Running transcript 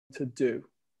to do?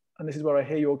 And this is where I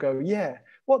hear you all go, yeah,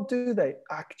 what do they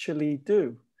actually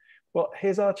do? Well,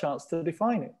 here's our chance to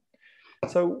define it.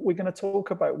 So we're going to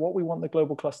talk about what we want the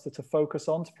global cluster to focus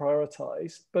on, to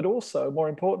prioritize, but also, more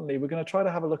importantly, we're going to try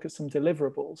to have a look at some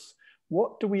deliverables.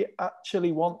 What do we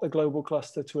actually want the global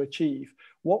cluster to achieve?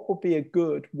 What would be a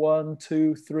good 1,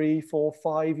 2, 3, 4,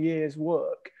 5 years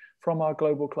work from our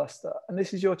global cluster? And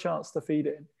this is your chance to feed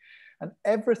in. And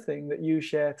everything that you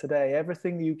share today,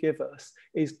 everything you give us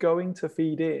is going to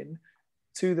feed in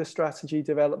to the strategy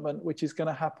development, which is going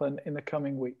to happen in the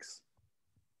coming weeks.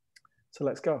 So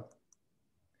let's go.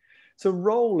 So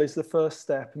role is the first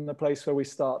step and the place where we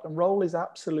start. And role is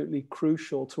absolutely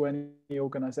crucial to any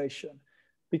organization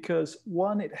because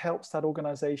one, it helps that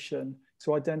organization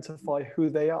to identify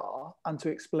who they are and to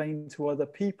explain to other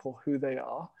people who they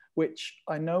are, which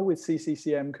I know with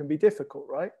CCCM can be difficult,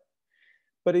 right?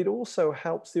 But it also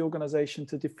helps the organization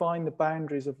to define the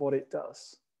boundaries of what it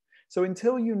does. So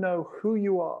until you know who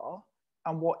you are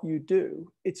and what you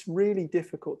do, it's really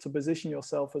difficult to position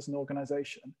yourself as an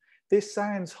organization. This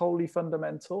sounds wholly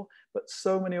fundamental, but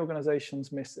so many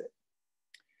organizations miss it.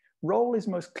 Role is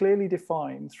most clearly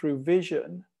defined through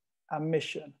vision and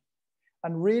mission.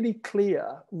 And really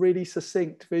clear, really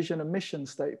succinct vision and mission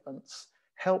statements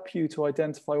help you to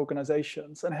identify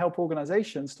organizations and help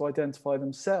organizations to identify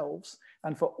themselves,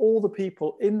 and for all the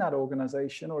people in that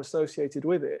organization or associated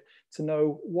with it to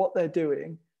know what they're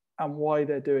doing and why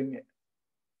they're doing it.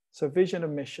 So vision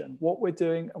and mission, what we're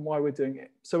doing and why we're doing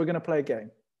it. So we're going to play a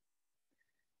game.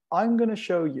 I'm going to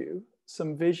show you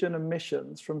some vision and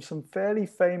missions from some fairly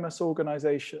famous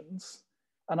organizations,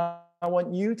 and I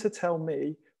want you to tell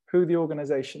me who the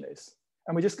organization is.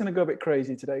 And we're just going to go a bit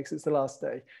crazy today because it's the last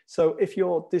day. So if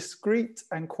you're discreet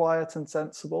and quiet and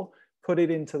sensible, put it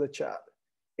into the chat.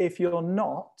 If you're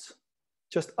not,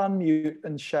 just unmute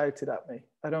and shout it at me.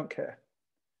 I don't care.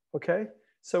 Okay?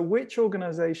 So which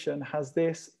organization has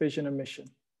this vision and mission?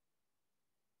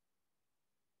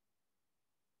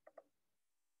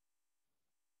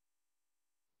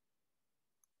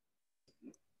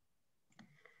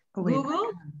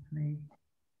 Google?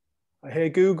 I hear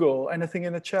Google. Anything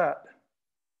in the chat?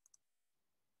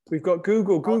 We've got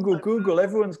Google, Google, Google.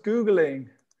 Everyone's Googling.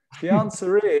 The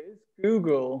answer is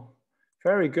Google.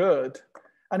 Very good.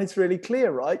 And it's really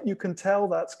clear, right? You can tell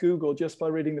that's Google just by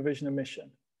reading the vision and mission.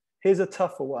 Here's a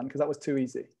tougher one because that was too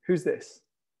easy. Who's this?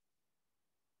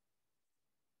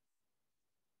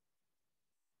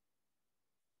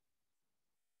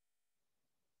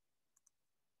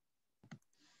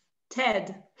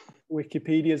 TED.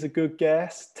 Wikipedia's a good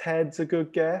guess. TED's a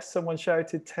good guess. Someone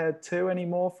shouted TED too. Any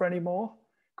more for any more?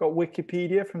 Got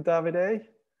Wikipedia from Davide.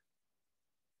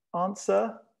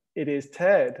 Answer, it is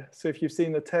TED. So if you've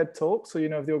seen the TED talk, so you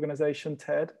know of the organization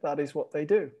TED, that is what they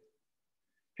do.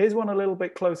 Here's one a little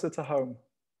bit closer to home.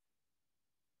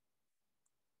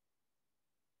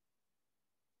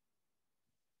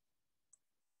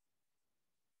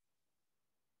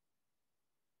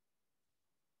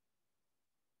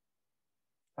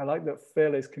 I like that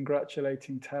Phil is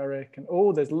congratulating Tarek. And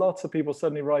oh, there's lots of people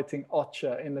suddenly writing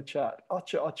Ocha in the chat.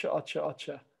 Ocha, Ocha, Ocha,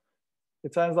 Ocha.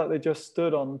 It sounds like they just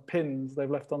stood on pins they've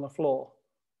left on the floor.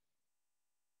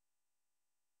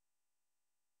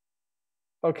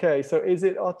 Okay, so is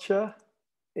it Ocha?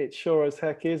 It sure as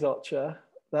heck is Ocha.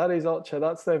 That is Ocha.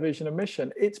 That's their vision and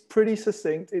mission. It's pretty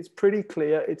succinct. It's pretty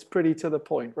clear. It's pretty to the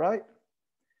point, right?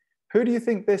 Who do you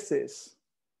think this is?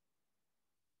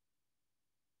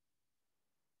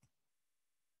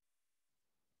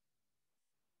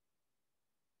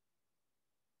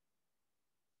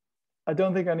 I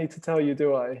don't think I need to tell you,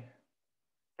 do I?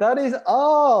 That is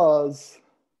ours.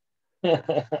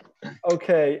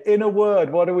 Okay, in a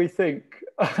word, what do we think?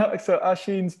 So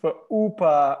Ashin's for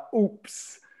oopa,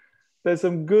 oops. There's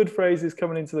some good phrases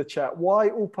coming into the chat. Why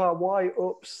oopa, why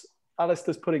oops?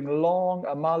 Alistair's putting long.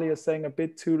 Amalia's saying a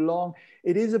bit too long.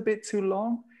 It is a bit too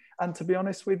long. And to be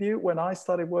honest with you, when I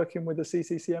started working with the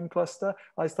CCCM cluster,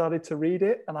 I started to read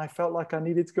it and I felt like I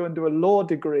needed to go and do a law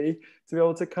degree to be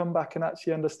able to come back and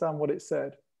actually understand what it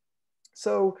said.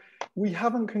 So we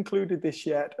haven't concluded this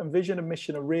yet, and vision and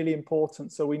mission are really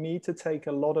important. So we need to take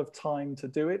a lot of time to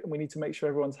do it, and we need to make sure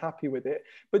everyone's happy with it.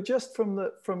 But just from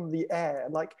the air,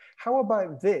 like, how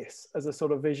about this as a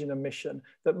sort of vision and mission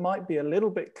that might be a little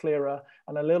bit clearer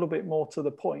and a little bit more to the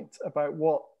point about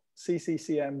what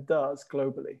CCCM does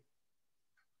globally?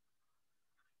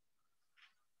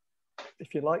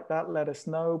 If you like that, let us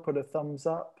know. Put a thumbs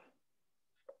up.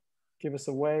 Give us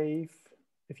a wave.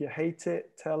 If you hate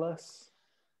it, tell us.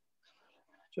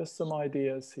 Just some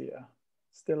ideas here.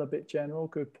 Still a bit general.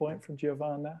 Good point from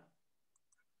Giovanna.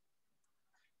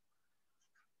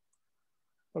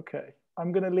 Okay,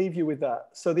 I'm going to leave you with that.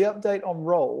 So the update on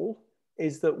role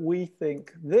is that we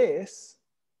think this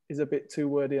is a bit too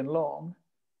wordy and long.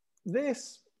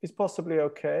 This is possibly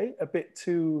okay, a bit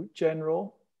too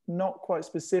general, not quite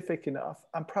specific enough.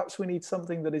 And perhaps we need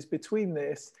something that is between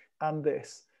this and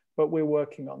this, but we're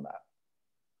working on that.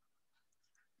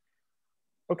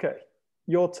 Okay,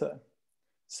 your turn.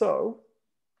 So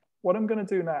what I'm going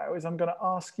to do now is I'm going to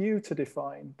ask you to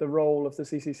define the role of the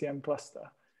CCCM cluster,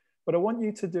 but I want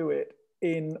you to do it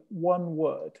in one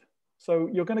word. So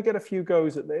you're going to get a few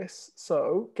goes at this.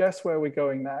 So guess where we're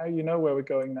going now. You know where we're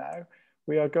going now.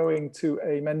 We are going to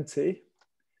a Menti.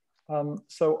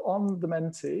 So on the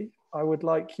Menti, I would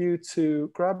like you to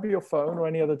grab your phone or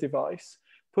any other device,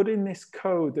 put in this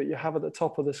code that you have at the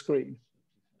top of the screen.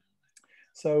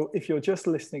 So if you're just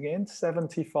listening in,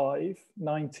 75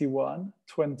 91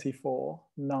 24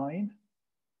 9.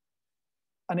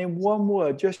 And in one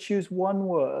word, just use one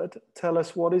word, tell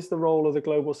us what is the role of the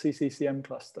global CCCM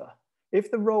cluster. If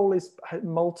the role is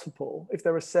multiple, if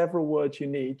there are several words you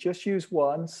need, just use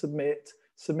one, submit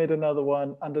another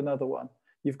one, and another one.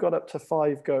 You've got up to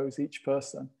 5 goes each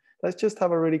person. Let's just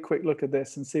have a really quick look at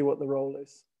this and see what the role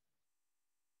is.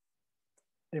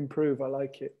 Improve, I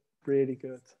like it, really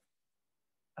good.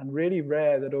 And really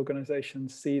rare that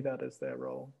organizations see that as their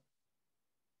role.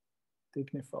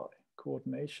 Dignify,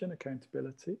 coordination,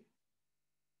 accountability.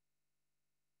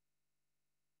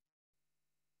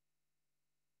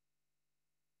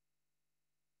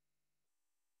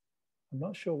 I'm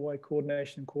not sure why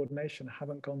coordination and coordination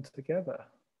haven't gone together,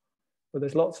 but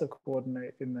there's lots of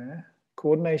coordinate in there.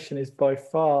 Coordination is by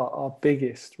far our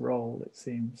biggest role, it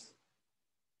seems.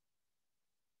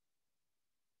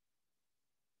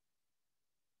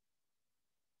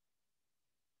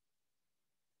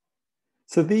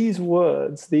 So these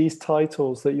words, these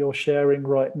titles that you're sharing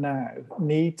right now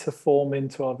need to form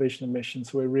into our vision and mission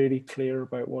so we're really clear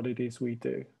about what it is we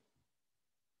do.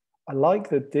 I like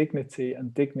that dignity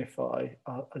and dignify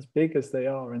are as big as they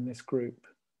are in this group.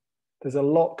 There's a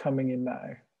lot coming in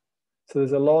now. So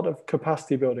there's a lot of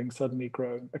capacity building suddenly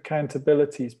growing.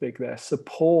 Accountability is big there.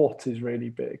 Support is really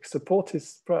big. Support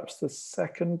is perhaps the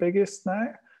second biggest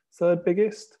now, third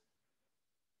biggest.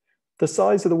 The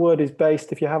size of the word is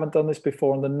based, if you haven't done this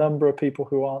before, on the number of people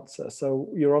who answer. So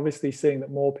you're obviously seeing that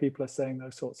more people are saying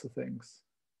those sorts of things.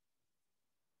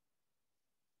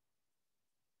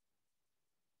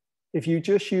 If you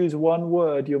just use one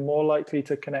word, you're more likely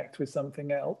to connect with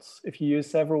something else. If you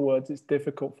use several words, it's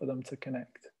difficult for them to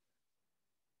connect.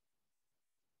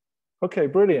 Okay,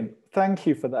 brilliant. Thank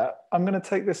you for that. I'm going to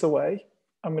take this away.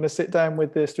 I'm going to sit down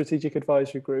with the strategic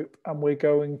advisory group and we're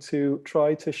going to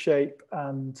try to shape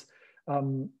and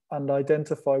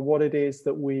identify what it is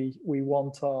that we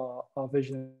want our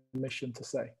vision and mission to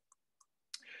say.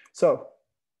 So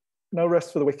no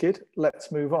rest for the wicked. Let's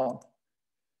move on.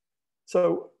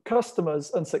 So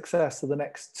customers and success are the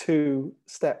next 2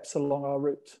 steps along our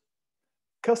route.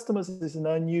 Customers is an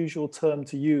unusual term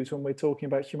to use when we're talking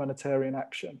about humanitarian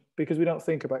action because we don't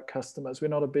think about customers. We're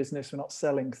not a business, we're not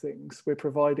selling things. We're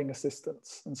providing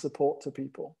assistance and support to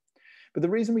people. But the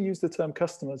reason we use the term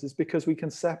customers is because we can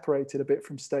separate it a bit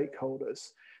from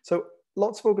stakeholders. So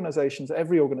lots of organizations,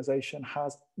 every organization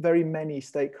has very many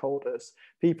stakeholders,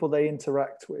 people they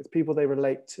interact with, people they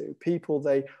relate to, people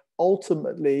they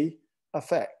ultimately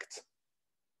affect.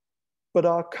 But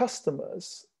our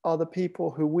customers are the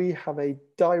people who we have a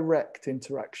direct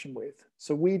interaction with.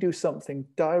 So we do something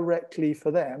directly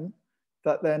for them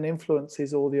that then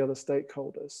influences all the other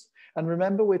stakeholders. And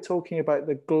remember, we're talking about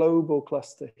the global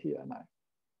cluster here now.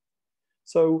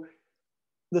 So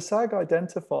the SAG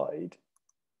identified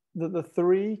that the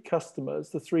 3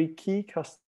 customers, the 3 key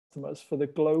customers for the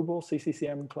global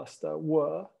CCCM cluster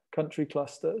were country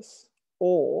clusters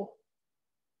or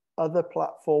other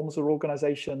platforms or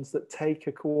organizations that take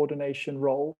a coordination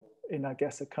role in, I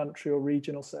guess, a country or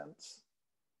regional sense.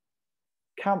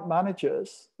 Camp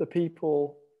managers, the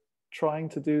people trying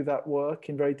to do that work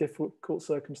in very difficult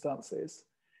circumstances.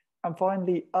 And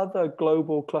finally, other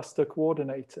global cluster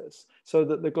coordinators, so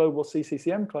that the global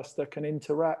CCCM cluster can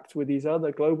interact with these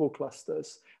other global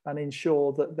clusters and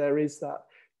ensure that there is that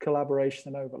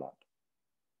collaboration and overlap.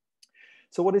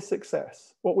 So what is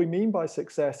success? What we mean by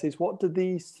success is, what do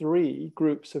these 3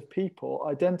 groups of people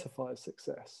identify as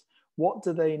success? What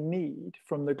do they need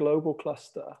from the global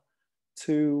cluster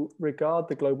to regard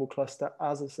the global cluster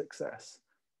as a success?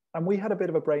 And we had a bit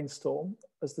of a brainstorm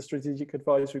as the strategic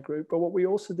advisory group, but what we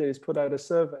also did is put out a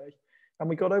survey and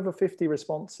we got over 50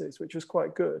 responses, which was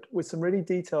quite good, with some really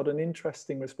detailed and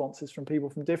interesting responses from people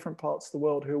from different parts of the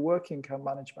world who are working in camp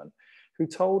management, who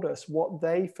told us what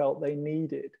they felt they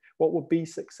needed, what would be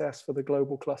success for the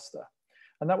global cluster.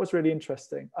 And that was really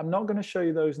interesting. I'm not going to show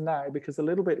you those now because a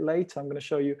little bit later, I'm going to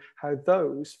show you how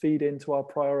those feed into our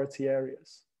priority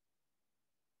areas.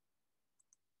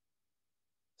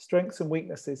 Strengths and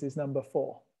weaknesses is number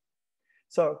 4.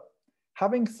 So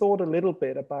having thought a little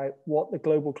bit about what the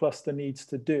global cluster needs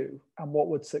to do and what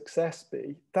would success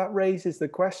be, that raises the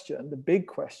question, the big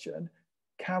question,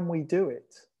 can we do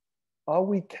it? Are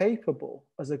we capable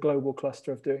as a global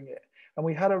cluster of doing it? And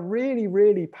we had a really,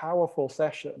 really powerful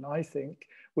session, I think,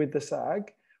 with the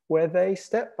SAG, where they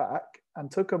stepped back and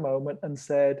took a moment and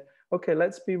said, okay,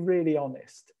 let's be really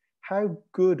honest. How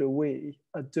good are we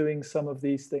at doing some of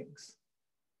these things?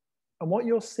 And what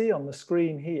you'll see on the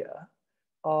screen here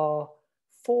are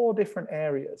 4 different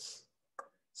areas.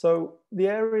 So the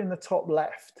area in the top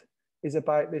left is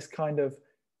about this kind of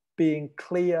being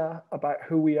clear about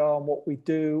who we are and what we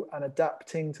do and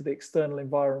adapting to the external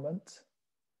environment.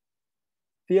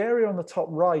 The area on the top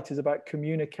right is about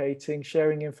communicating,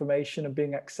 sharing information and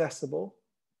being accessible.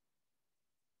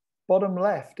 Bottom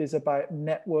left is about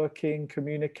networking,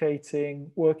 communicating,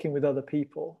 working with other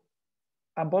people.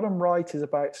 And bottom right is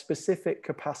about specific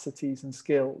capacities and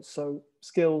skills. So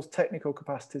skills, technical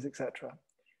capacities, etc.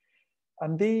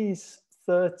 And these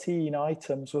 13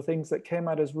 items were things that came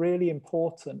out as really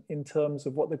important in terms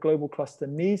of what the global cluster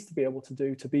needs to be able to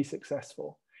do to be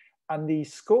successful. And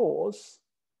these scores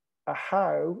are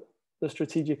how the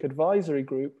strategic advisory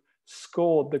group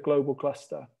scored the global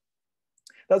cluster.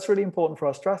 That's really important for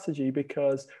our strategy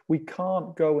because we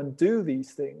can't go and do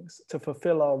these things to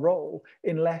fulfill our role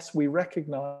unless we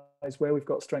recognize where we've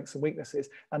got strengths and weaknesses,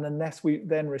 and unless we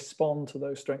then respond to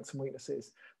those strengths and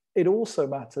weaknesses. It also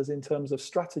matters in terms of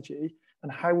strategy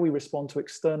and how we respond to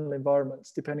external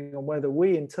environments, depending on whether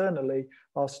we internally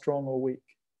are strong or weak.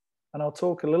 And I'll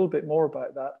talk a little bit more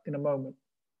about that in a moment.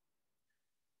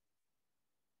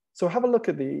 So have a look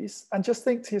at these and just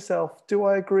think to yourself, do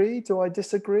I agree? Do I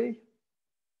disagree?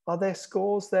 Are there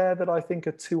scores there that I think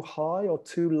are too high or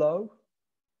too low?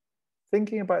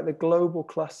 Thinking about the global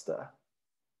cluster.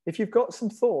 If you've got some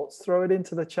thoughts, throw it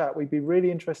into the chat. We'd be really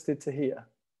interested to hear.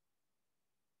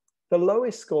 The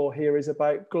lowest score here is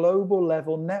about global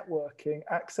level networking,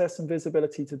 access and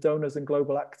visibility to donors and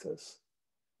global actors.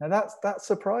 Now that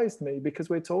surprised me because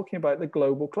we're talking about the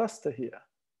global cluster here.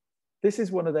 This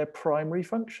is one of their primary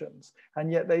functions,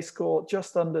 and yet they score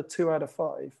just under 2 out of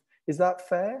 5. Is that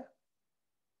fair?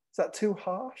 Is that too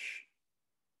harsh?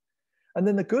 And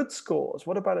then the good scores,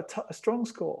 what about a strong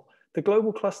score? The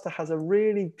global cluster has a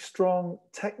really strong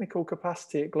technical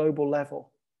capacity at global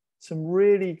level. Some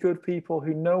really good people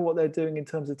who know what they're doing in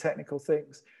terms of technical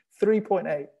things.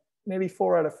 3.8, nearly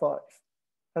 4 out of 5.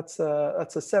 That's a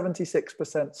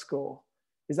 76% score.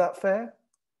 Is that fair?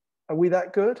 Are we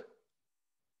that good?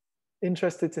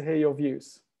 Interested to hear your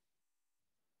views.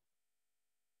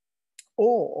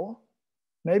 Or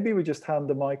maybe we just hand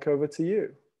the mic over to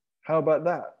you. How about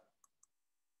that?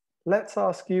 Let's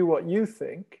ask you what you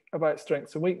think about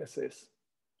strengths and weaknesses.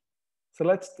 So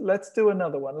let's do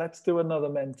another one. Let's do another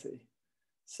Menti.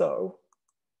 So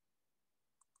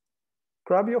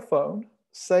grab your phone,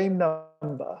 same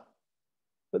number,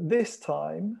 but this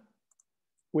time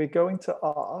we're going to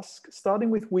ask, starting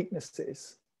with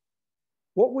weaknesses,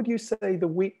 what would you say the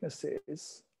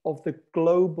weaknesses of the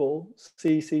global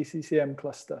CCCM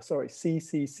cluster, sorry,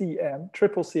 CCCM,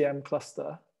 triple CM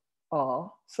cluster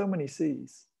are? So many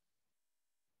Cs.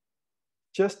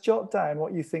 Just jot down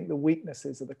what you think the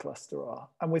weaknesses of the cluster are.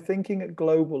 And we're thinking at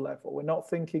global level. We're not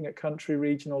thinking at country,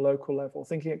 regional, local level,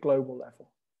 thinking at global level.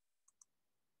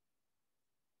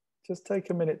 Just take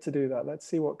a minute to do that. Let's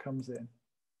see what comes in.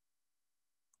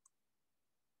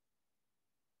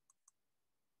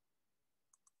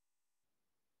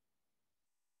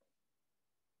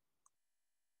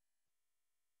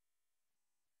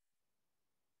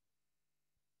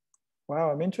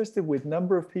 Wow, I'm interested with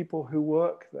number of people who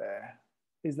work there.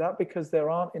 Is that because there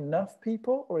aren't enough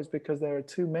people, or is it because there are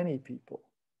too many people?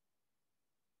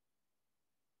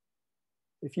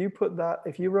 If you put that,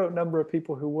 if you wrote number of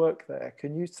people who work there,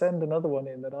 can you send another one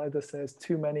in that either says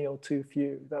too many or too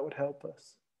few? That would help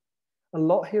us. A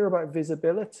lot here about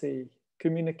visibility,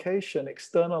 communication,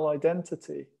 external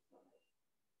identity.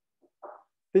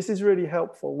 This is really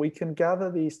helpful. We can gather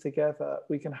these together,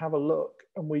 we can have a look,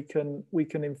 and we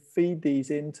can feed these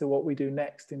into what we do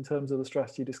next in terms of the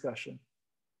strategy discussion.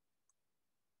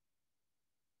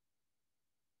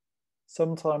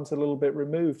 Sometimes a little bit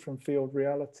removed from field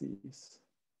realities.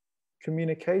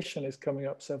 Communication is coming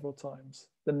up several times.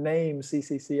 The name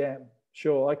CCCM,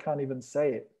 sure, I can't even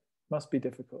say it. Must be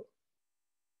difficult.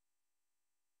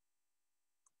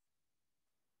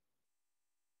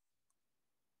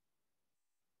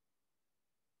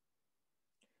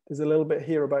 There's a little bit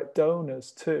here about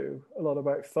donors too, a lot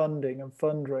about funding and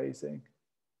fundraising.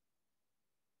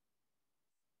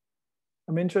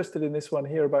 I'm interested in this one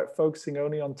here about focusing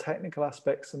only on technical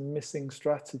aspects and missing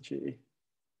strategy.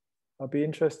 I'd be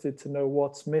interested to know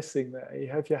what's missing there.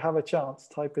 If you have a chance,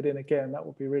 type it in again. That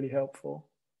would be really helpful.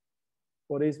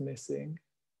 What is missing?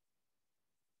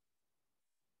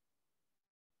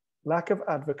 Lack of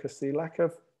advocacy, lack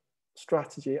of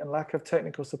strategy, and lack of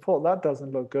technical support. That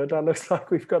doesn't look good. That looks like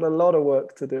we've got a lot of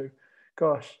work to do.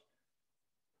 Gosh.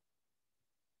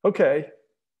 Okay.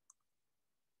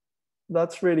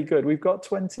 That's really good. We've got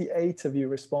 28 of you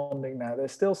responding now.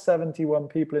 There's still 71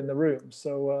 people in the room,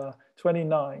 so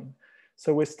 29.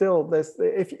 So we're still,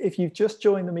 if you've just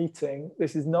joined the meeting,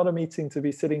 this is not a meeting to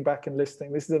be sitting back and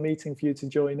listening. This is a meeting for you to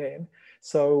join in.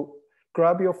 So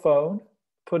grab your phone,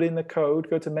 put in the code,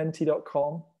 go to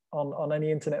menti.com on any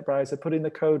internet browser, put in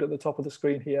the code at the top of the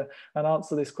screen here and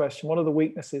answer this question. What are the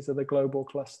weaknesses of the global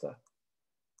cluster?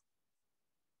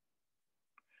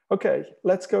 Okay,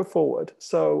 let's go forward.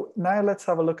 So now let's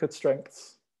have a look at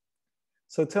strengths.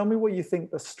 So tell me what you think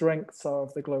the strengths are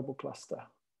of the global cluster.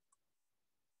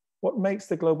 What makes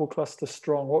the global cluster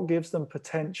strong? What gives them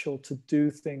potential to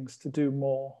do things, to do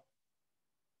more,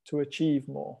 to achieve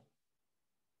more?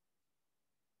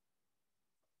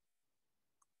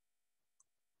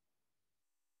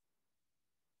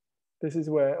 This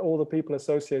is where all the people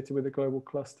associated with the global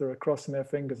cluster are crossing their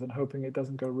fingers and hoping it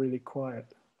doesn't go really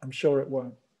quiet. I'm sure it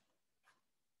won't.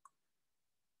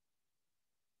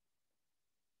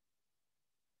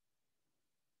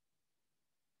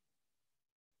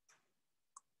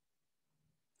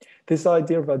 This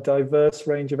idea of a diverse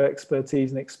range of expertise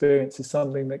and experience is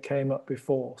something that came up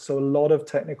before. So a lot of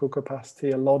technical capacity,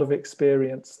 a lot of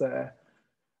experience there,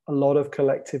 a lot of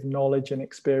collective knowledge and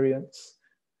experience.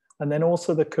 And then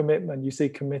also the commitment. You see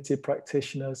committed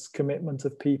practitioners, commitment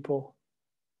of people.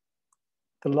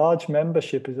 The large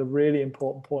membership is a really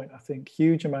important point, I think.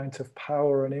 Huge amount of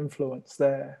power and influence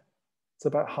there. It's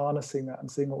about harnessing that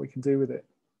and seeing what we can do with it.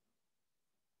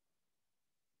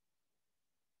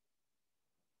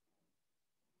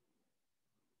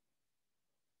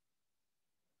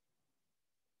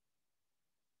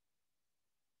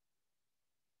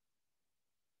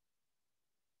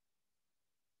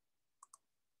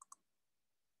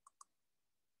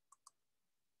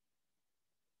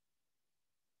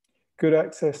 Good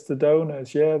access to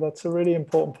donors. Yeah, that's a really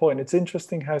important point. It's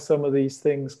interesting how some of these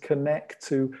things connect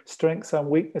to strengths and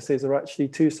weaknesses are actually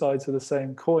two sides of the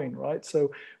same coin, right? So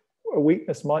a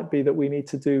weakness might be that we need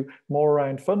to do more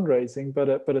around fundraising,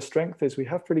 but a strength is we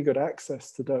have pretty good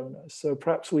access to donors. So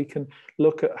perhaps we can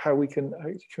look at how we can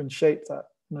shape that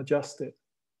and adjust it.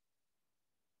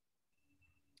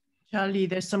 Charlie,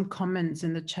 there's some comments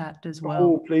in the chat as well.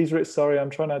 Oh, please, Rich, sorry,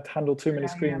 I'm trying to handle too many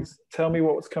screens. Tell me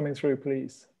what's coming through,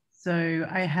 please. So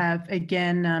I have,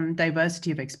 again, diversity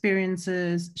of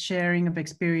experiences, sharing of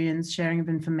experience, sharing of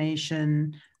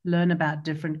information, learn about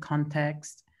different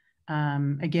contexts,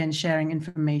 again, sharing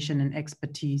information and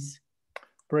expertise.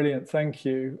 Brilliant, thank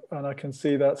you. And I can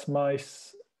see that's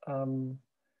Mice and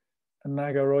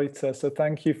Nagareuter. So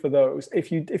thank you for those.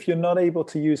 If you're not able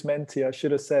to use Menti, I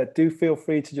should have said, do feel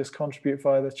free to just contribute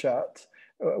via the chat.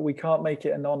 We can't make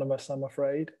it anonymous, I'm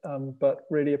afraid, but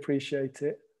really appreciate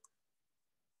it.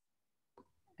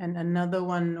 And another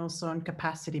one also on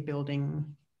capacity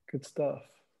building. Good stuff.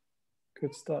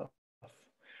 Good stuff.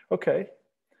 Okay,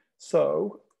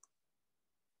 so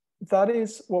that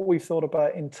is what we've thought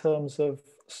about in terms of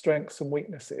strengths and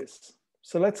weaknesses.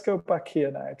 So let's go back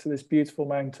here now to this beautiful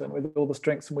mountain with all the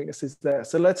strengths and weaknesses there.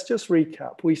 So let's just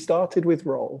recap. We started with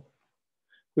role.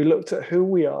 We looked at who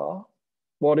we are,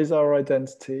 what is our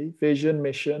identity, vision,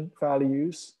 mission,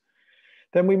 values.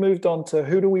 Then we moved on to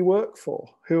who do we work for?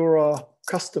 Who are our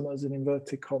customers in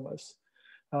inverted commas?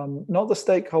 Not the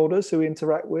stakeholders who we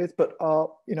interact with, but our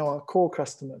core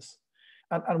customers.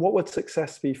 And what would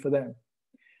success be for them?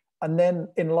 And then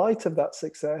in light of that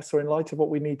success, or in light of what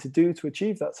we need to do to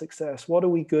achieve that success, what are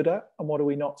we good at and what are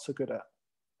we not so good at?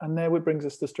 And there it brings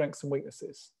us to strengths and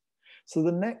weaknesses. So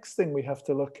the next thing we have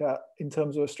to look at in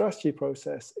terms of a strategy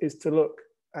process is to look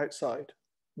outside.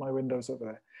 My window's over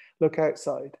there. Look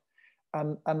outside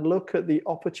and look at the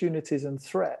opportunities and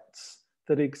threats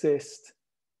that exist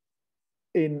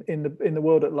in the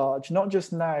world at large, not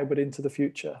just now, but into the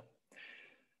future.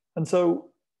 And so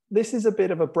this is a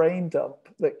bit of a brain dump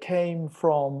that came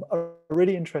from a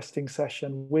really interesting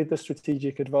session with the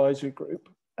Strategic Advisory Group.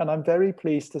 And I'm very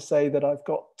pleased to say that I've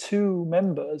got two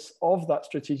members of that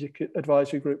Strategic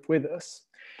Advisory Group with us.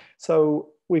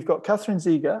 So we've got Catherine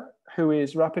Ziga, who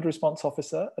is Rapid Response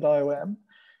Officer at IOM,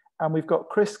 And we've got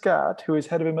Chris Gadd, who is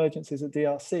Head of Emergencies at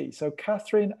DRC. So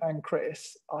Catherine and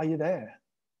Chris, are you there?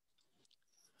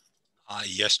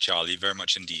 Yes, Charlie, very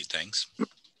much indeed, thanks.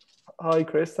 Hi,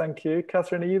 Chris, thank you.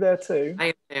 Catherine, are you there too?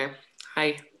 Hi there.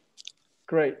 Hi.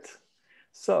 Great.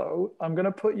 So I'm going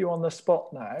to put you on the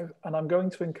spot now, and I'm going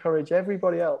to encourage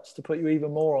everybody else to put you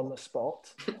even more on the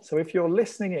spot. So if you're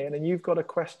listening in and you've got a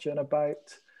question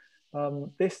about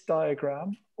this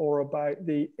diagram or about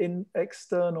the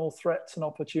external threats and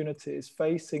opportunities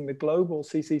facing the global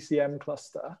CCCM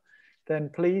cluster,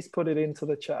 then please put it into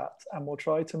the chat, and we'll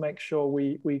try to make sure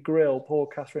we grill Paul,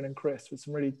 Catherine, and Chris with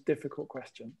some really difficult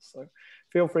questions. So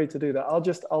feel free to do that. I'll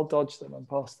dodge them and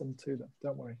pass them to them.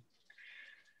 Don't worry.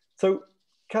 So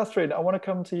Catherine, I want to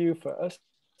come to you first.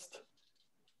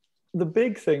 The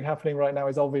big thing happening right now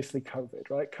is obviously COVID,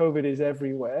 right? COVID is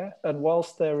everywhere. And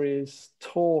whilst there is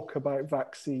talk about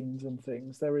vaccines and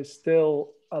things, there is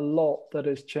still a lot that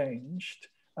has changed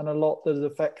and a lot that has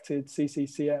affected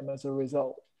CCCM as a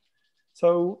result.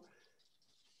 So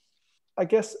I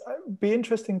guess it'd be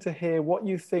interesting to hear what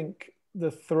you think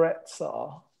the threats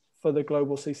are for the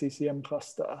global CCCM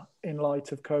cluster in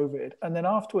light of COVID. And then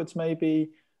afterwards,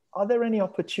 maybe, are there any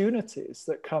opportunities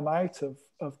that come out of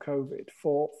COVID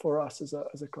for us as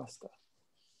a cluster?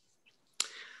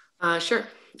 Sure.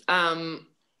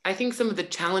 I think some of the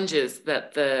challenges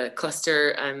that the cluster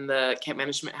and the camp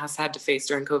management has had to face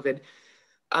during COVID,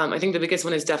 I think the biggest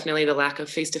one is definitely the lack of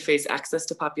face-to-face access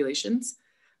to populations.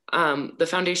 The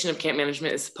foundation of camp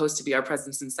management is supposed to be our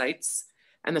presence in sites,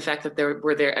 and the fact that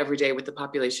we're there every day with the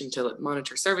population to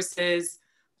monitor services,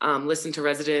 listen to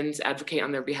residents, advocate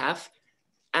on their behalf.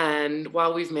 And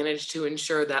while we've managed to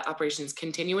ensure that operations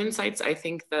continue in sites, I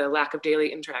think the lack of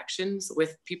daily interactions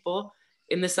with people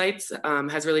in the sites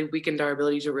has really weakened our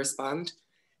ability to respond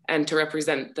and to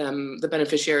represent them, the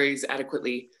beneficiaries,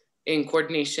 adequately in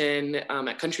coordination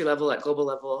at country level, at global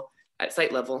level, at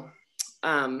site level.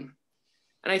 And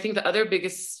I think the other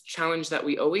biggest challenge that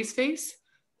we always face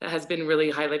that has been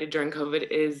really highlighted during COVID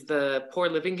is the poor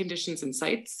living conditions in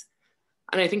sites.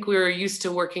 And I think we were used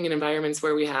to working in environments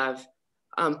where we have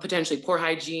potentially poor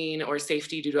hygiene or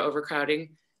safety due to overcrowding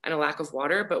and a lack of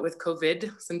water. But with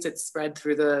COVID, since it's spread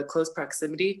through the close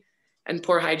proximity and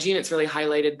poor hygiene, it's really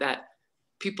highlighted that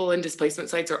people in displacement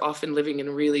sites are often living in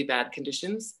really bad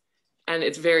conditions. And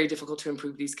it's very difficult to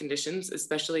improve these conditions,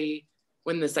 especially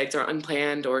when the sites are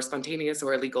unplanned or spontaneous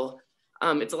or illegal.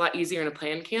 It's a lot easier in a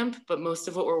planned camp, but most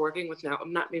of what we're working with now,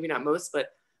 maybe not most, but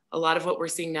a lot of what we're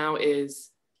seeing now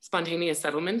is spontaneous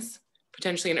settlements,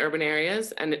 potentially in urban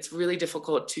areas. And it's really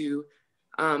difficult to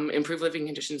improve living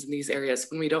conditions in these areas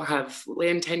when we don't have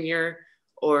land tenure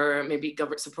or maybe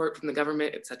support from the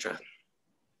government, et cetera.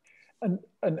 And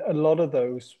a lot of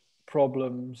those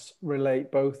problems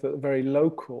relate both at a very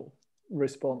local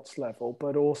response level,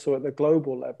 but also at the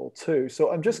global level too.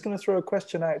 So I'm just going to throw a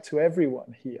question out to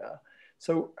everyone here.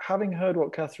 So having heard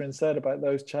what Catherine said about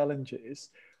those challenges,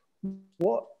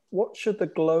 what should the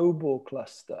global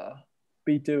cluster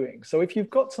be doing? So if you've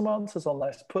got some answers on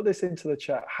this, put this into the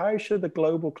chat. How should the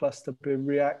global cluster be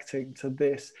reacting to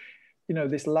this,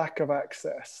 this lack of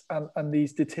access and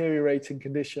these deteriorating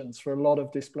conditions for a lot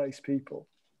of displaced people?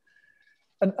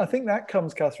 And I think that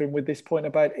comes, Catherine, with this point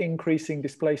about increasing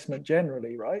displacement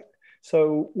generally, right?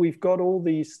 So we've got all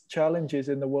these challenges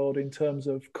in the world in terms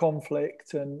of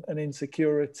conflict and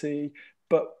insecurity,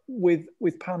 but with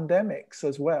pandemics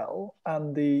as well,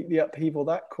 and the upheaval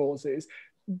that causes,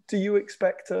 do you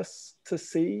expect us to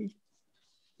see,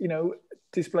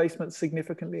 displacement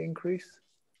significantly increase?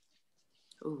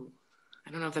 Ooh,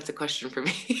 I don't know if that's a question for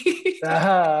me.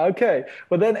 Okay.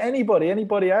 Well, then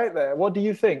anybody out there, what do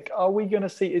you think? Are we going to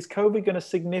see, is COVID going to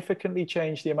significantly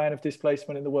change the amount of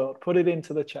displacement in the world? Put it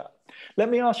into the chat. Let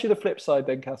me ask you the flip side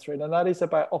then, Catherine, and that is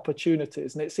about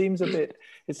opportunities. And it seems a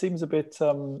bit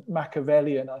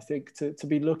Machiavellian, I think, to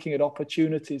be looking at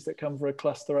opportunities that come for a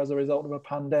cluster as a result of a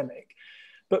pandemic.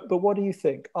 But what do you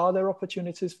think? Are there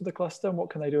opportunities for the cluster, and what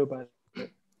can they do about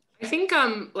it? I think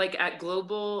like at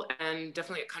global and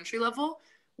definitely at country level,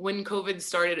 when COVID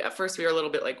started, at first we were a little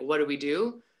bit like, what do we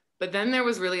do? But then there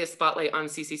was really a spotlight on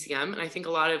CCCM. And I think a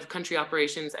lot of country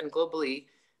operations and globally,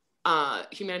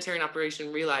 humanitarian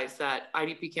operation realized that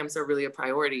IDP camps are really a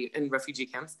priority in refugee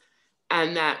camps,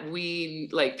 and that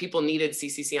people needed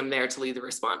CCCM there to lead the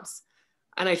response.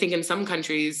 And I think in some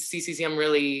countries, CCCM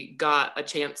really got a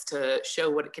chance to show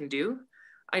what it can do.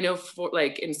 I know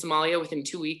in Somalia, within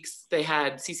 2 weeks, they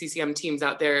had CCCM teams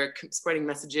out there spreading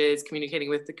messages, communicating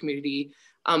with the community.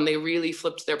 They really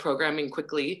flipped their programming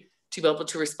quickly to be able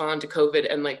to respond to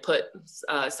COVID and put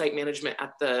site management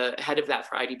at the head of that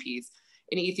for IDPs.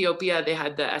 In Ethiopia, they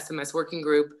had the SMS working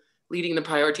group leading the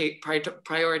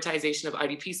prioritization of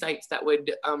IDP sites that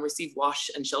would receive wash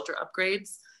and shelter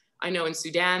upgrades. I know in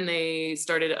Sudan, they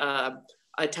started a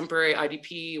temporary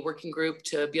IDP working group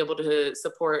to be able to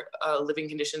support living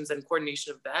conditions and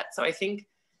coordination of that. So I think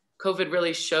COVID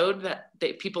really showed that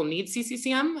people need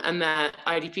CCCM and that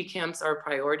IDP camps are a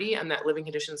priority and that living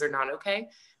conditions are not okay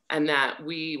and that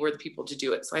we were the people to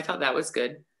do it. So I thought that was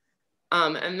good.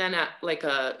 And then at like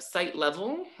a site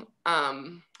level,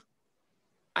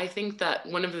 I think that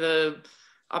one of the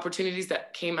opportunities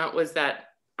that came out was that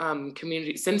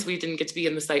community, since we didn't get to be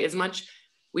in the site as much,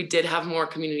 we did have more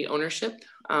community ownership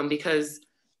because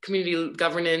community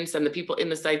governance and the people in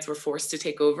the sites were forced to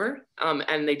take over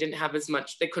and they didn't have as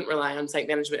much, they couldn't rely on site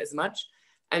management as much.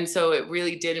 And so it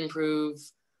really did improve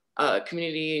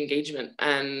community engagement.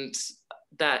 And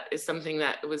that is something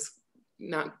that was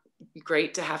not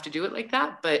great to have to do it like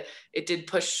that, but it did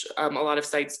push a lot of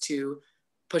sites to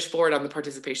push forward on the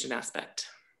participation aspect.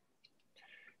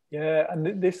 Yeah,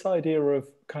 and this idea of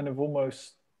kind of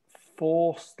almost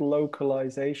forced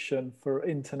localization for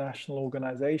international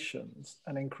organizations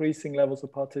and increasing levels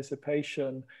of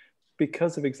participation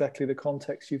because of exactly the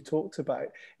context you've talked about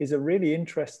is a really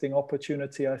interesting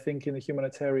opportunity, I think, in the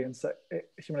humanitarian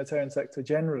sector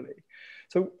generally.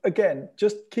 So again,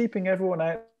 just keeping everyone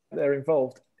out there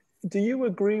involved, do you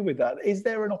agree with that? Is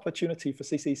there an opportunity for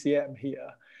CCCM here?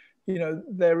 You know,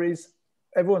 there is,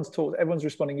 everyone's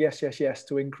responding yes, yes, yes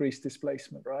to increased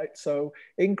displacement, right? So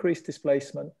increased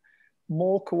displacement,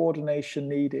 more coordination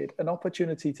needed, an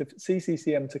opportunity to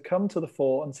CCCM to come to the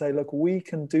fore and say, look, we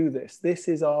can do this. This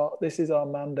is our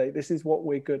mandate. This is what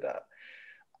we're good at.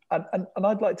 And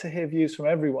I'd like to hear views from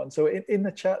everyone. So in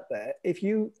the chat there,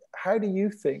 how do you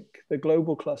think the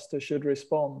global cluster should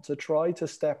respond to try to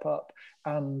step up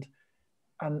and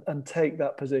take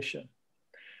that position?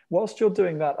 Whilst you're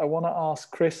doing that, I want to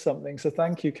ask Chris something. So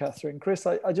thank you, Catherine. Chris,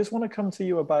 I just want to come to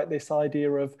you about this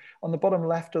idea of, on the bottom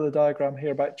left of the diagram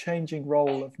here, about changing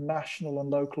role of national and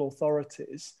local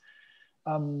authorities.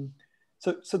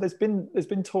 So there's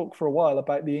been talk for a while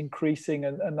about the increasing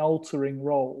and altering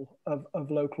role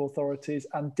of local authorities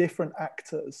and different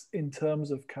actors in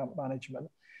terms of camp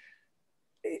management.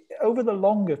 Over the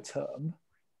longer term,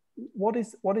 what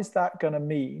is that going to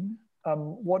mean?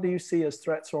 What do you see as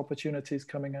threats or opportunities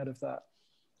coming out of that?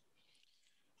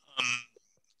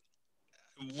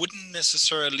 Wouldn't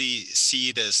necessarily see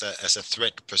it as a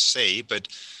threat per se, but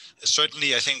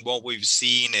certainly I think what we've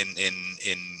seen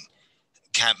in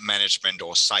camp management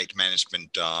or site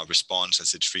management response,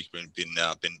 as it's frequently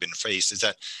been phrased, is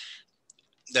that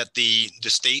the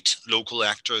state, local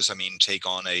actors, I mean, take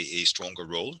on a stronger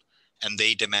role, and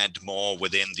they demand more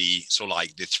within the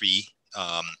three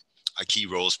key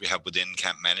roles we have within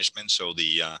camp management. So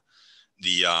the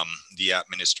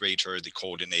administrator, the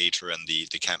coordinator, and the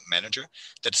camp manager.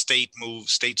 That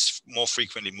states more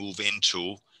frequently move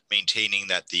into maintaining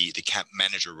that the camp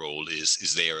manager role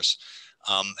is theirs.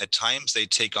 At times they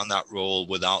take on that role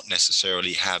without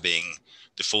necessarily having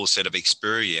the full set of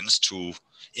experience to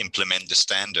implement the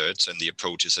standards and the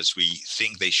approaches as we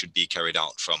think they should be carried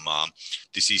out from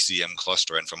the CCM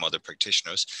cluster and from other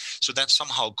practitioners. So that's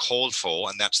somehow called for,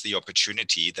 and that's the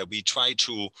opportunity that we try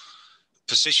to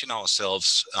position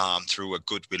ourselves through a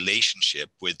good relationship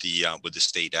with the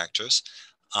state actors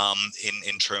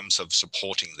in terms of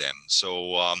supporting them.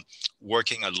 So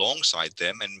working alongside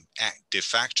them and de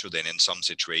facto then in some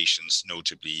situations,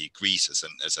 notably Greece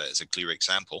as a clear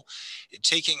example,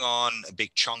 taking on a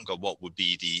big chunk of what would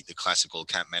be the classical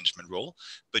camp management role,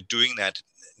 but doing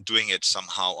it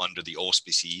somehow under the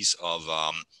auspices of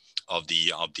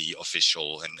the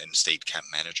official and state camp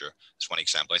manager. That's one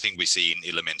example. I think we've seen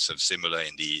elements of similar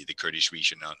in the Kurdish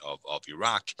region of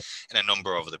Iraq and a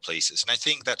number of other places. And I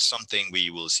think that's something we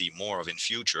will see more of in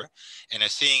future. And I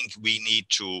think we need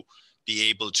to be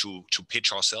able to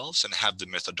pitch ourselves and have the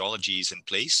methodologies in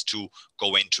place to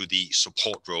go into the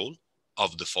support role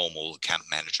of the formal camp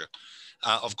manager.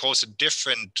 Of course, a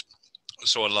different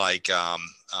sort of like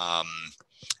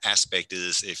aspect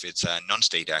is if it's a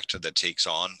non-state actor that takes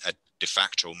on a de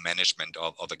facto management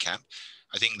of a camp.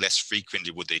 I think less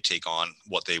frequently would they take on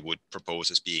what they would propose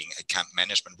as being a camp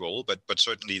management role, but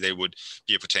certainly they would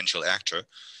be a potential actor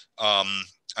for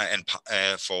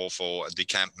the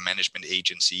camp management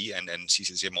agency and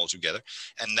CCCM altogether.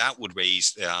 And that would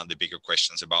raise the bigger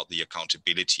questions about the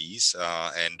accountabilities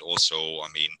and also, I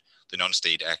mean, the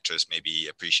non-state actors, maybe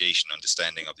appreciation,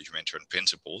 understanding of the humanitarian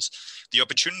principles. The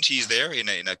opportunities there in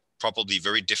a probably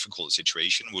very difficult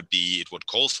situation would be, it would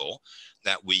call for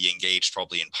that we engage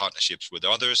probably in partnerships with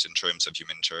others in terms of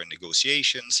humanitarian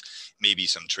negotiations, maybe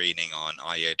some training on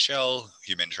IHL,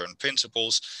 humanitarian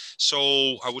principles.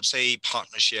 So I would say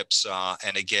partnerships,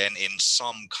 and again, in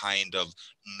some kind of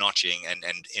nudging and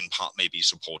in part maybe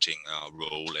supporting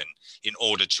role in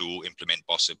order to implement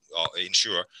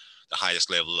ensure the highest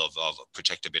level of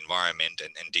protective environment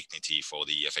and dignity for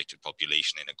the affected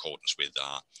population in accordance with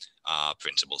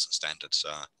principles and standards.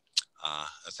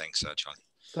 Thanks, Charlie.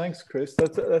 Thanks, Chris.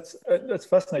 That's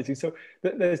fascinating. So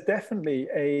there's definitely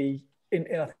I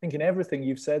think in everything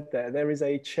you've said there is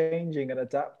a changing and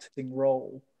adapting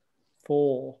role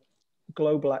for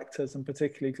global actors and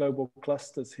particularly global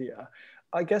clusters here.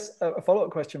 I guess a follow-up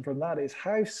question from that is,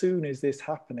 how soon is this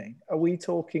happening? Are we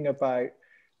talking about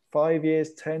 5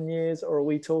 years, 10 years, or are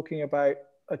we talking about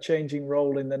a changing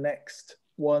role in the next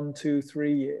 1, 2,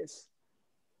 3 years?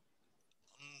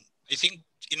 I think,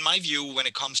 in my view, when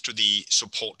it comes to the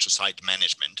support to site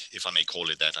management, if I may call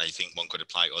it that, I think one could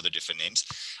apply other different names.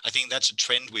 I think that's a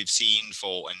trend we've seen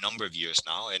for a number of years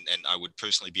now, and I would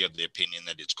personally be of the opinion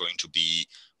that it's going to be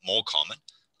more common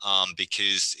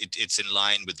because it's in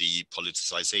line with the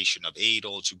politicization of aid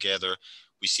altogether.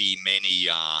 We see many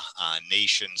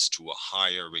nations to a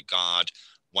higher regard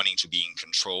wanting to be in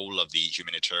control of the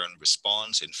humanitarian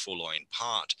response in full or in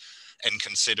part, and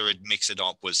consider it, mix it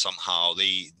up with somehow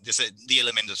the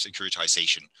element of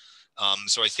securitization.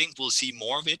 So I think we'll see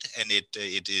more of it, and it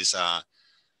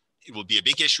will be a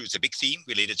big issue. It's a big theme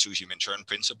related to humanitarian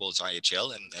principles,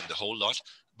 IHL, and the whole lot.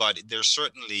 But there's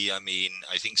certainly, I mean,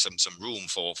 I think some room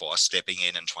for us stepping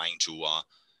in and trying to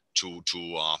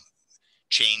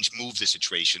move the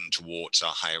situation towards a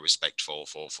higher respect for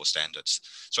standards.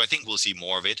 So I think we'll see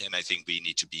more of it, and I think we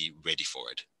need to be ready for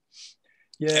it.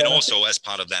 Yeah, and also, as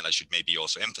part of that, I should maybe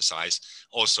also emphasize,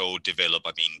 also develop,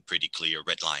 I mean, pretty clear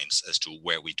red lines as to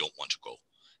where we don't want to go.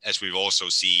 As we've also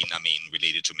seen, I mean,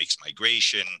 related to mixed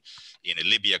migration in a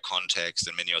Libya context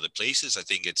and many other places, I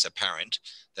think it's apparent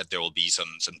that there will be some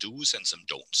do's and some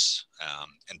don'ts.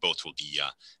 And both will be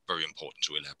very important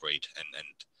to elaborate and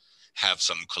have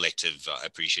some collective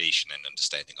appreciation and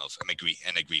understanding of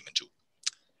an agreement to.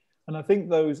 And I think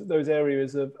those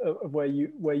areas of where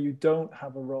you don't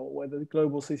have a role, where the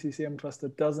global CCCM cluster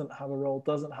doesn't have a role,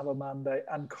 doesn't have a mandate,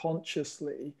 and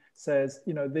consciously says,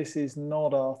 you know, this is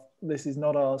not ours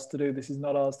to do, this is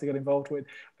not ours to get involved with,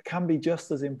 can be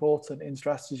just as important in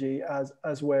strategy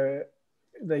as where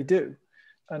they do.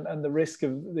 And the risk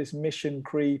of this mission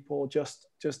creep or just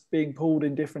being pulled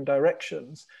in different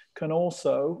directions can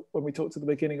also, when we talked at the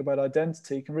beginning about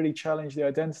identity, can really challenge the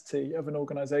identity of an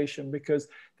organization because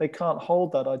they can't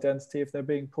hold that identity if they're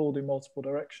being pulled in multiple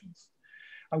directions.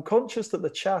 I'm conscious that the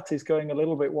chat is going a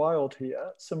little bit wild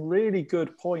here. Some really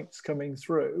good points coming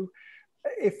through.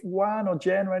 If Juan or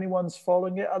Jen or anyone's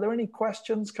following it, are there any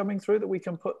questions coming through that we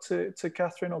can put to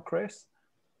Catherine or Chris?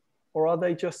 Or are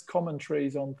they just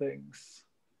commentaries on things?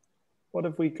 What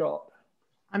have we got?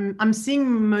 I'm seeing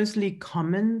mostly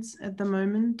comments at the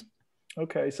moment.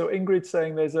 Okay, so Ingrid's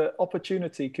saying there's an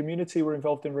opportunity. Community were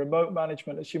involved in remote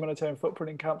management as humanitarian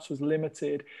footprint in camps was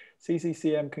limited.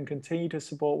 CCCM can continue to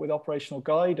support with operational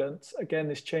guidance. Again,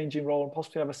 this changing role, and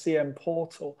possibly have a CM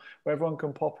portal where everyone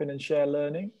can pop in and share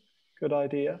learning. Good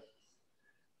idea.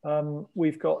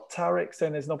 We've got Tarek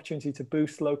saying there's an opportunity to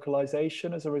boost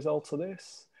localization as a result of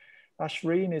this.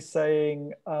 Ashreen is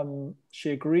saying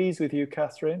she agrees with you,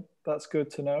 Catherine. That's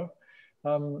good to know.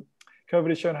 COVID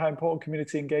has shown how important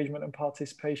community engagement and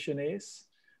participation is.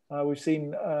 We've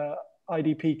seen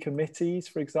IDP committees,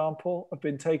 for example, have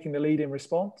been taking the lead in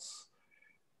response.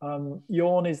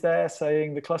 Jorn is there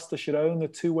saying the cluster should own the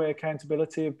two-way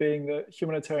accountability of being the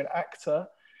humanitarian actor,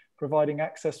 providing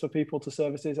access for people to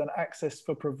services and access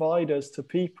for providers to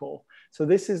people. So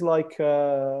this is like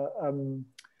a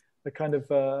kind of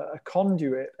a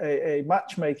conduit, a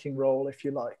matchmaking role, if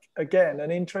you like. Again, an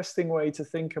interesting way to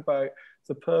think about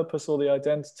the purpose or the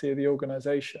identity of the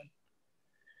organization.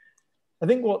 I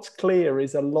think what's clear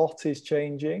is a lot is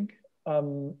changing,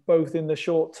 both in the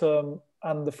short term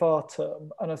and the far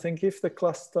term. And I think if the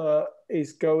cluster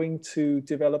is going to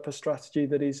develop a strategy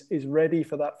that is ready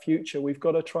for that future, we've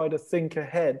got to try to think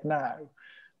ahead now.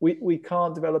 We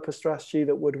can't develop a strategy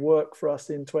that would work for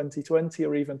us in 2020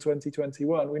 or even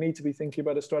 2021. We need to be thinking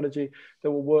about a strategy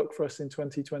that will work for us in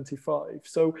 2025.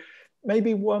 So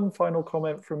maybe one final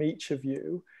comment from each of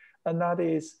you, and that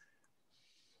is,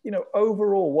 you know,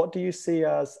 overall, what do you see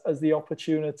as the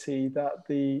opportunity that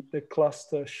the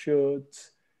cluster should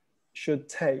should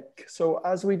take. So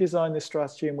as we design this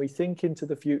strategy and we think into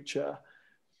the future,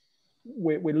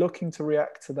 we're looking to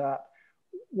react to that.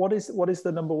 What is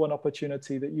the number one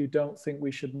opportunity that you don't think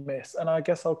we should miss? And I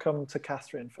guess I'll come to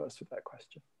Catherine first with that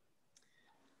question.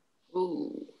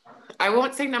 Ooh, I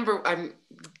won't say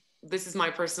this is my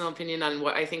personal opinion on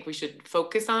what I think we should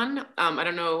focus on. I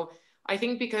don't know. I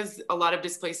think because a lot of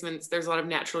displacements, there's a lot of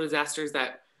natural disasters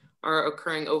that are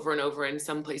occurring over and over in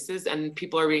some places, and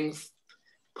people are being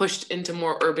pushed into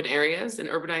more urban areas, and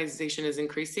urbanization is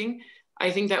increasing.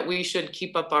 I think that we should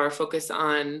keep up our focus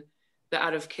on the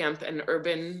out of camp and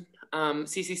urban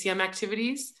CCCM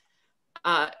activities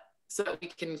so that we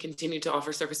can continue to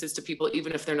offer services to people,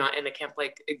 even if they're not in a camp,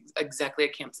 like exactly a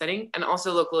camp setting. And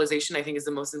also localization, I think, is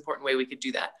the most important way we could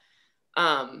do that.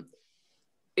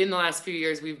 In the last few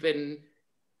years, we've been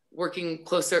working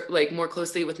more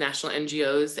closely with national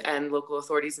NGOs and local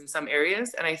authorities in some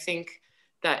areas. And I think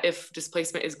that if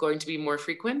displacement is going to be more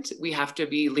frequent, we have to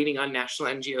be leaning on national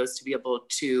NGOs to be able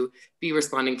to be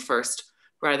responding first,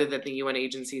 rather than the UN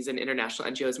agencies and international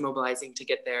NGOs mobilizing to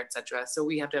get there, et cetera. So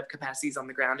we have to have capacities on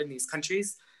the ground in these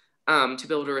countries to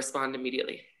be able to respond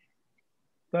immediately.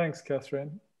 Thanks,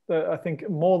 Catherine. I think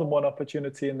more than one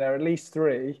opportunity in there, at least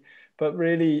three, but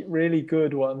really, really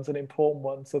good ones and important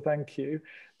ones. So thank you.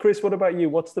 Chris, what about you?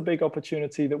 What's the big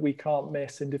opportunity that we can't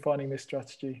miss in defining this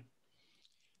strategy?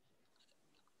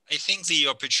 I think the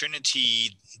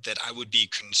opportunity that I would be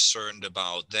concerned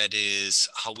about, that is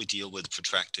how we deal with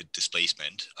protracted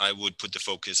displacement. I would put the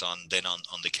focus on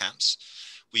the camps.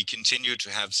 We continue to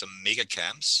have some mega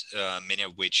camps, many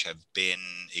of which have been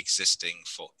existing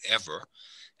forever.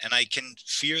 And I can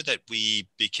fear that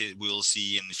we'll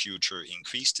see in the future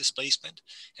increased displacement,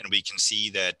 and we can see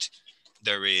that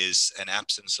there is an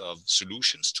absence of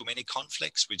solutions to many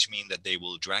conflicts, which mean that they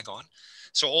will drag on.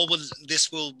 So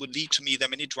this would lead to me that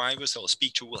many drivers I'll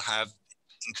speak to will have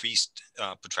increased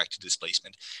protracted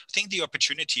displacement. I think the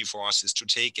opportunity for us is to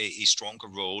take a stronger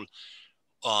role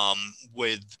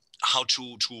with how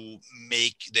to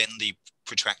make then the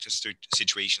protracted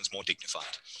situations more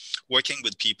dignified. Working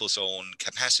with people's own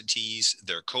capacities,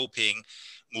 their coping,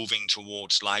 moving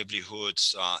towards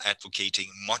livelihoods, advocating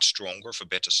much stronger for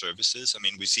better services. I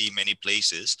mean, we see many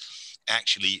places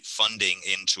actually funding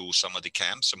into some of the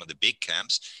camps, some of the big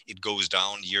camps. It goes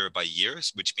down year by year,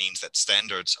 which means that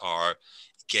standards are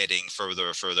getting further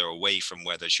and further away from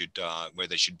where they should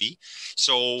be.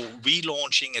 So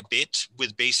relaunching a bit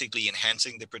with basically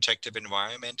enhancing the protective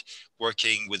environment,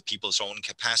 working with people's own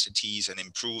capacities and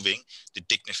improving the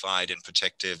dignified and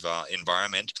protective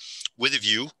environment with a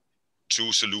view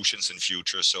to solutions in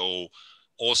future. So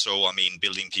also, I mean,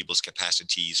 building people's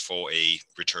capacities for a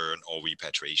return or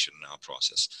repatriation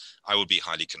process. I would be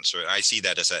highly concerned. I see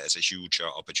that as a huge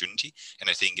opportunity, and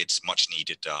I think it's much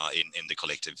needed in the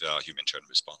collective humanitarian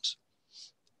response.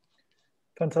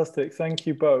 Fantastic. Thank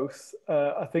you both.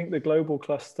 I think the global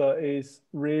cluster is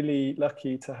really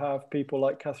lucky to have people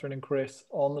like Catherine and Chris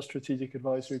on the Strategic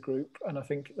Advisory Group. And I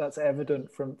think that's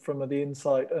evident from the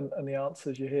insight and the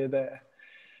answers you hear there.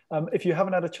 If you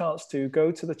haven't had a chance to,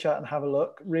 go to the chat and have a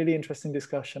look. Really interesting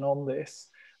discussion on this.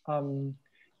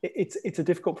 It's a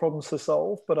difficult problem to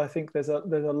solve, but I think there's a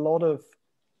lot of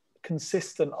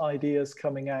consistent ideas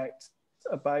coming out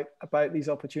about these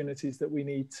opportunities that we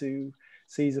need to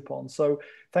seize upon. So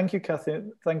thank you,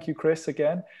 Catherine. Thank you, Chris,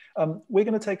 again. We're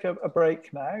going to take a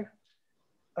break now,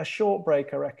 a short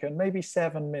break, I reckon, maybe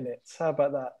 7 minutes. How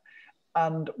about that?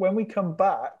 And when we come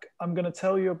back, I'm going to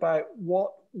tell you about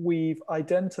what we've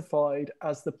identified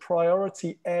as the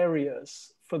priority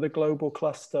areas for the global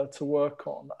cluster to work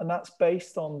on. And that's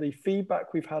based on the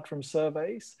feedback we've had from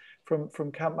surveys,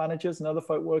 from camp managers and other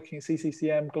folk working at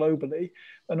CCCM globally,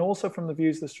 and also from the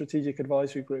views of the Strategic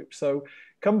Advisory Group. So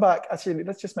come back, actually,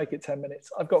 let's just make it 10 minutes.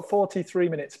 I've got 43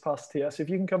 minutes past here. So if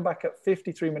you can come back at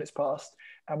 53 minutes past,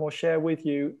 and we'll share with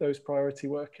you those priority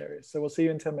work areas. So we'll see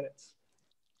you in 10 minutes.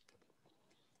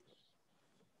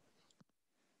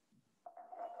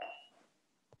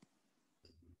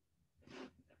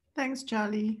 Thanks,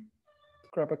 Charlie.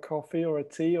 Grab a coffee or a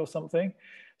tea or something,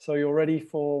 so you're ready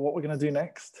for what we're going to do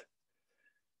next.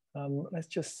 Let's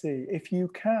just see if you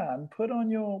can put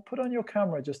on your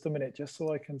camera just a minute, just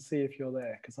so I can see if you're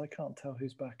there, because I can't tell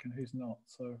who's back and who's not.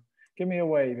 So give me a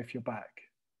wave if you're back.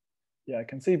 Yeah, I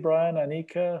can see Brian,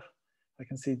 Anika, I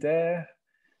can see Dare,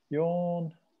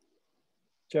 Yorn,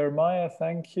 Jeremiah,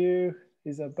 thank you,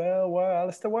 Isabel. Wow,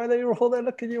 Alistair, why are they all there?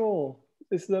 Look at you all.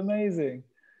 This is amazing.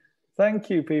 Thank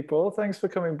you, people. Thanks for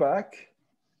coming back.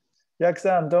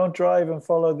 Yaxan, don't drive and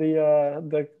follow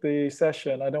the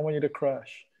session. I don't want you to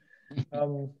crash.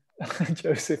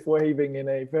 Joseph waving in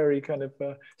a very kind of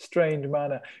strange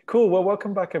manner. Cool. Well,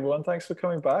 welcome back, everyone. Thanks for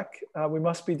coming back. We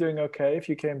must be doing okay if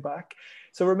you came back.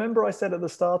 So remember I said at the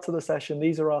start of the session,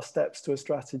 these are our steps to a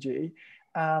strategy.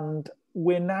 And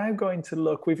we're now going to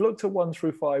look, we've looked at 1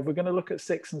 through 5. We're going to look at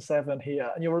 6 and 7 here.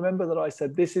 And you'll remember that I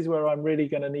said, this is where I'm really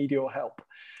going to need your help.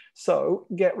 So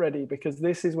get ready, because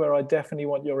this is where I definitely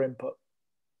want your input.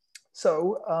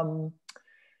 So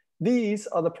these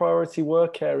are the priority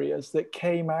work areas that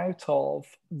came out of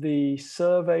the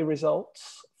survey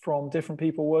results from different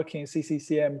people working in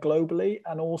CCCM globally,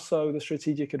 and also the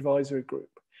Strategic Advisory Group.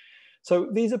 So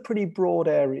these are pretty broad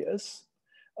areas,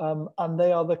 and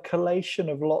they are the collation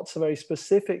of lots of very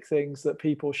specific things that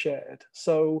people shared.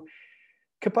 So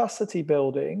capacity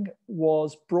building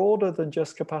was broader than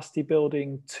just capacity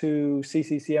building to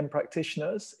CCCM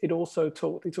practitioners. It also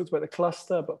talked about the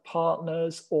cluster, but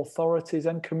partners, authorities,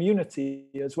 and community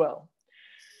as well.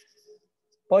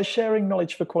 By sharing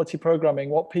knowledge for quality programming,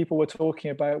 what people were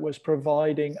talking about was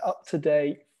providing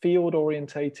up-to-date,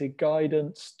 field-orientated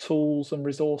guidance, tools, and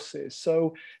resources.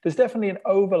 So there's definitely an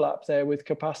overlap there with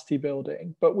capacity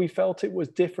building, but we felt it was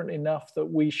different enough that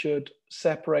we should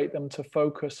separate them to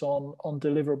focus on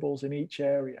deliverables in each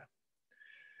area.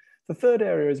 The third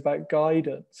area is about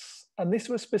guidance. And this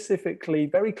was specifically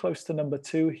very close to number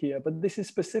 2 here, but this is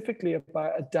specifically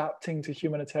about adapting to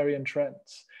humanitarian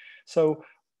trends. So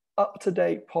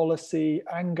up-to-date policy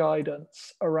and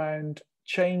guidance around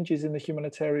changes in the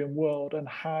humanitarian world and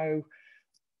how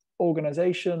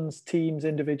organizations, teams,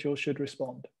 individuals should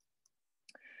respond.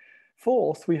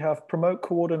 Fourth, we have promote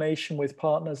coordination with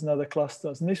partners and other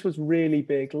clusters. And this was really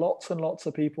big. Lots and lots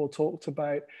of people talked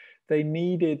about they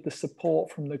needed the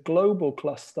support from the global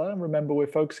cluster. And remember, we're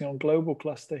focusing on global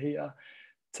cluster here,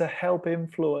 to help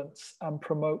influence and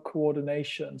promote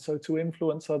coordination. So to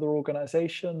influence other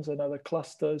organizations and other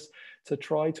clusters to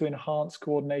try to enhance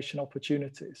coordination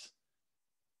opportunities.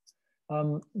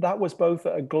 That was both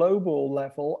at a global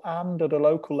level and at a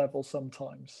local level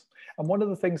sometimes. And one of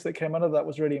the things that came out of that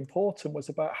was really important was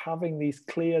about having these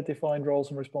clear defined roles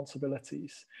and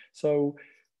responsibilities. So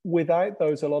without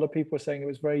those, a lot of people were saying it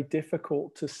was very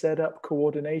difficult to set up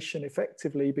coordination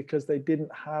effectively because they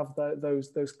didn't have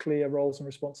those clear roles and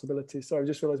responsibilities. Sorry, I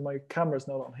just realized my camera's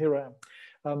not on. Here I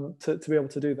am, to be able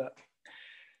to do that.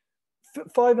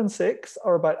 5 and 6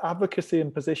 are about advocacy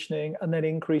and positioning, and then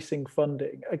increasing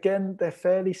funding. Again, they're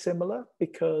fairly similar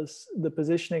because the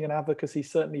positioning and advocacy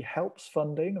certainly helps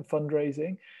funding and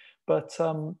fundraising, but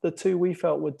the two we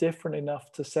felt were different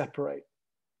enough to separate.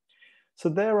 So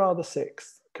there are the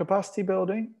 6: capacity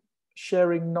building,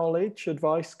 sharing knowledge,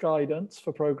 advice, guidance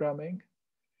for programming,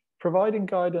 providing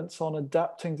guidance on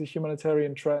adapting to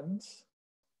humanitarian trends,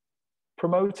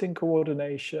 promoting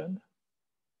coordination,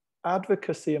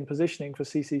 advocacy and positioning for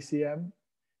CCCM,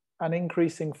 and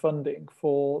increasing funding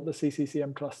for the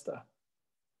CCCM cluster.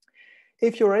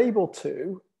 If you're able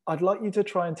to, I'd like you to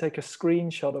try and take a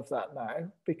screenshot of that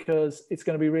now, because it's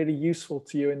going to be really useful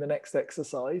to you in the next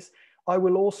exercise. I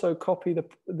will also copy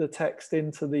the text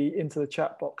into the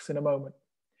chat box in a moment.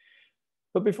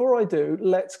 But before I do,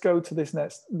 let's go to this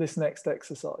next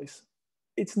exercise.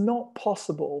 It's not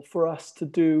possible for us to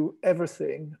do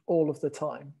everything all of the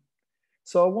time.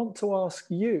 So I want to ask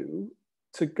you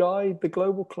to guide the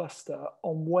global cluster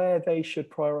on where they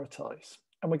should prioritize.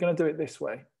 And we're going to do it this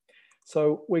way.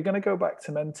 So we're going to go back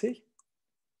to Menti.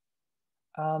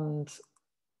 And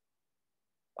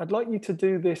I'd like you to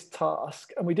do this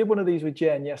task. And we did one of these with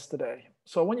Jen yesterday.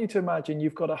 So I want you to imagine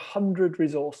you've got 100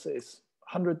 resources,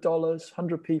 $100,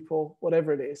 100 people,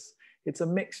 whatever it is. It's a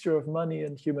mixture of money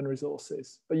and human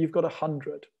resources, but you've got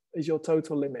 100 is your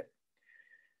total limit.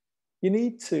 You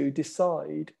need to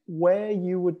decide where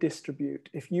you would distribute.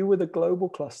 If you were the global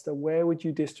cluster, where would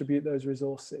you distribute those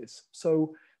resources?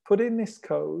 So put in this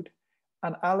code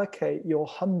and allocate your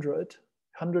 100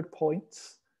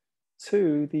 points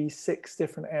to these 6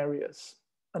 different areas.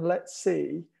 And let's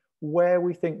see where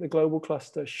we think the global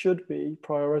cluster should be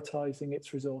prioritizing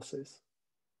its resources.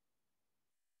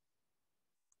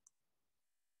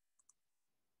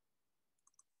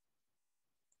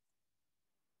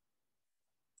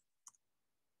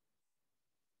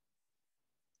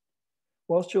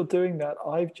 Whilst you're doing that,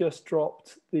 I've just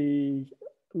dropped the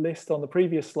list on the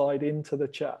previous slide into the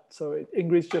chat. So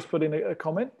Ingrid's just put in a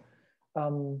comment.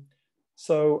 And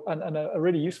a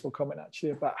really useful comment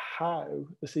actually about how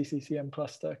the CCCM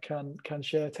cluster can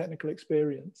share technical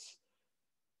experience.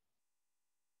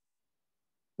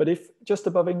 But if just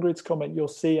above Ingrid's comment, you'll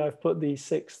see I've put these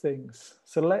 6 things.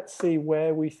 So let's see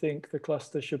where we think the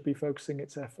cluster should be focusing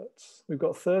its efforts. We've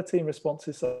got 13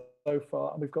 responses so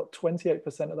far, and we've got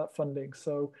 28% of that funding.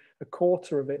 So a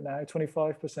quarter of it now,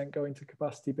 25% going to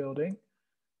capacity building.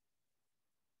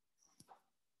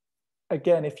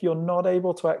 Again, if you're not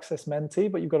able to access Menti,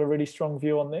 but you've got a really strong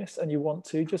view on this and you want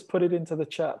to, just put it into the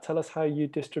chat. Tell us how you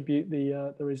distribute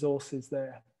the resources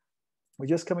there. We're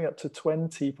just coming up to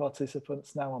 20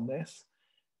 participants now on this,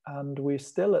 and we're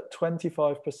still at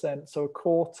 25%, so a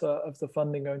quarter of the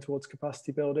funding going towards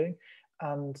capacity building,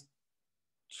 and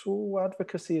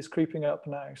advocacy is creeping up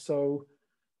now. So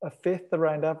a fifth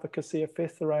around advocacy, a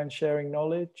fifth around sharing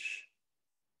knowledge.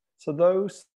 So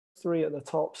those three at the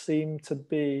top seem to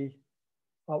be,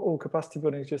 capacity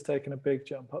building has just taken a big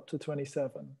jump up to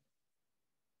 27.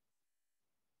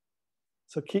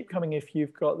 So keep coming if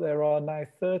you've got, there are now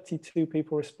 32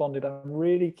 people responded. I'm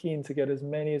really keen to get as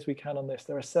many as we can on this.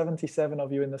 There are 77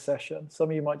 of you in the session. Some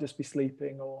of you might just be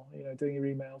sleeping or doing your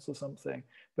emails or something.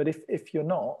 But if you're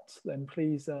not, then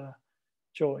please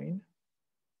join.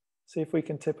 See if we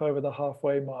can tip over the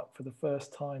halfway mark for the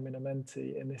first time in a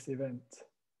Menti in this event.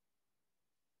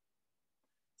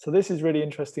 So this is really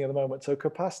interesting at the moment. So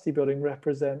capacity building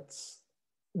represents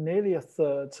nearly a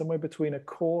third, somewhere between a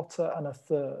quarter and a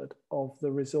third of the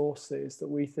resources that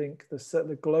we think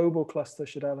the global cluster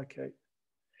should allocate.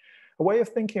 A way of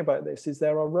thinking about this is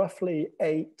there are roughly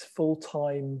 8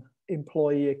 full-time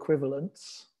employee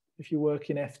equivalents, if you work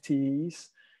in FTEs,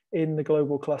 in the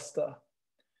global cluster.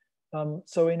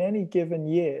 So in any given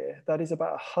year, that is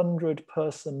about 100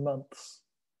 person months.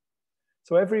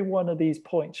 So every one of these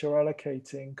points you're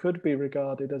allocating could be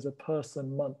regarded as a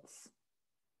person month.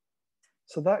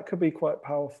 So that could be quite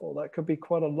powerful. That could be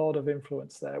quite a lot of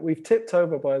influence there. We've tipped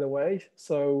over, by the way.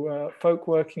 So folk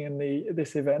working in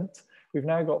this event, we've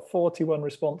now got 41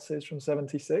 responses from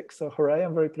 76. So hooray,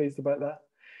 I'm very pleased about that.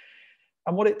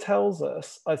 And what it tells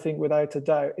us, I think without a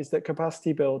doubt, is that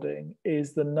capacity building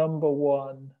is the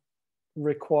 #1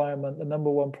 requirement, the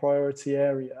 #1 priority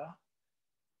area.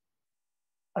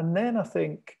 And then I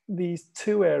think these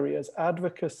two areas,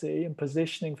 advocacy and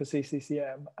positioning for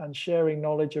CCCM and sharing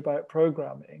knowledge about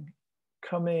programming,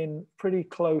 come in pretty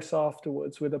close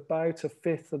afterwards with about a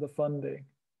fifth of the funding.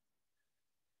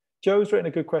 Joe's written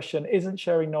a good question. Isn't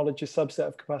sharing knowledge a subset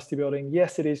of capacity building?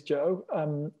 Yes, it is,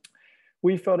 Joe.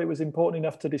 We felt it was important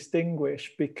enough to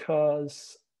distinguish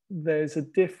because there's a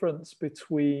difference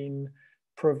between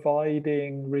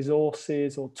providing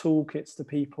resources or toolkits to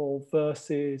people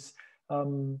versus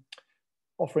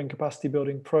offering capacity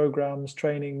building programs,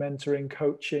 training, mentoring,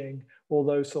 coaching, all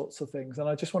those sorts of things. And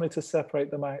I just wanted to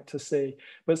separate them out to see.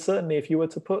 But certainly if you were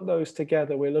to put those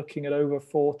together, we're looking at over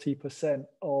 40%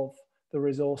 of the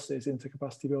resources into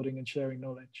capacity building and sharing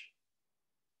knowledge.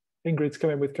 Ingrid's come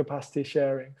in with capacity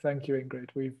sharing. Thank you, Ingrid.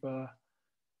 We've got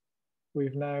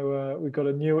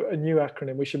a new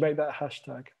acronym. We should make that a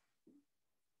hashtag.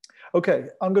 Okay,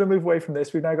 I'm going to move away from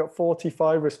this. We've now got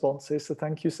 45 responses, so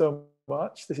thank you so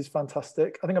much. This is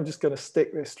fantastic. I think I'm just going to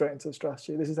stick this straight into the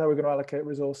strategy. This is how we're going to allocate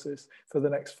resources for the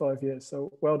next 5 years.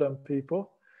 So well done,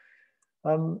 people.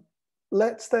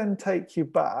 Let's then take you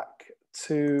back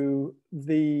to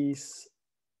these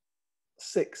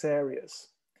 6 areas.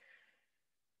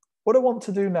 What I want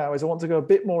to do now is I want to go a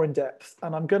bit more in depth,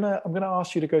 and I'm going to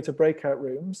ask you to go to breakout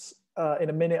rooms.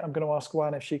 In a minute, I'm going to ask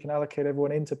Juan if she can allocate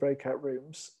everyone into breakout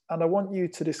rooms. And I want you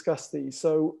to discuss these.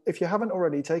 So if you haven't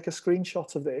already, take a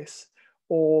screenshot of this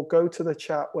or go to the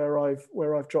chat where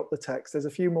I've dropped the text. There's a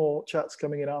few more chats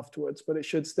coming in afterwards, but it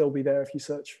should still be there if you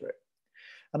search for it.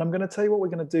 And I'm going to tell you what we're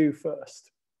going to do first.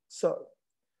 So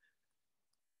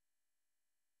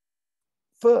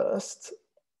first,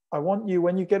 I want you,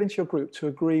 when you get into your group, to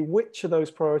agree which of those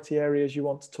priority areas you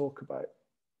want to talk about.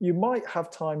 You might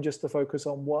have time just to focus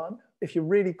on 1. If you're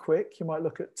really quick, you might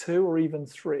look at 2 or even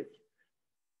 3.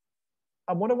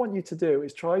 And what I want you to do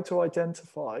is try to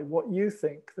identify what you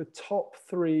think the top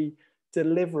 3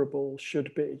 deliverables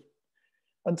should be.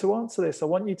 And to answer this, I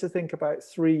want you to think about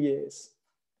 3 years.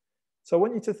 So I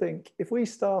want you to think, if we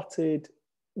started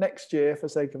next year, for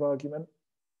sake of argument,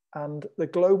 and the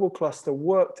global cluster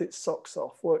worked its socks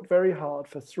off, worked very hard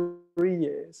for 3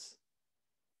 years,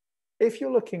 if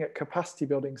you're looking at capacity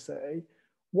building, say,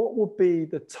 what would be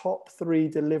the top 3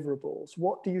 deliverables?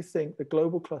 What do you think the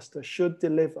global cluster should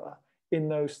deliver in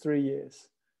those 3 years?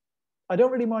 I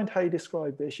don't really mind how you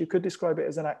describe this. You could describe it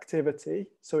as an activity.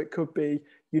 So it could be,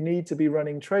 you need to be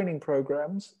running training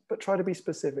programs, but try to be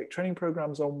specific. Training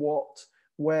programs on what,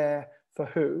 where, for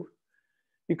who.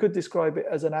 You could describe it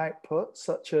as an output,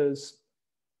 such as,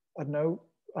 I don't know,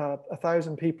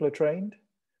 1,000 people are trained.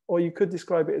 Or you could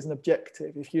describe it as an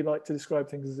objective, if you like to describe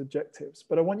things as objectives.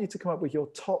 But I want you to come up with your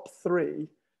top 3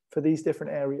 for these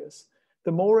different areas.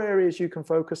 The more areas you can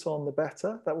focus on, the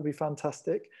better. That will be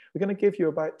fantastic. We're going to give you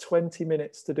about 20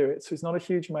 minutes to do it, so it's not a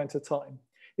huge amount of time.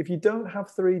 If you don't have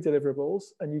 3 deliverables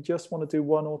and you just want to do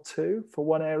 1 or 2 for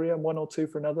one area and 1 or 2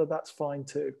 for another, that's fine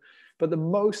too. But the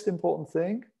most important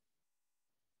thing,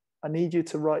 I need you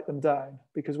to write them down,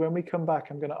 because when we come back,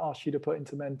 I'm going to ask you to put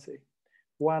into Menti.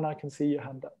 Juan, I can see your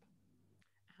hand up.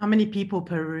 How many people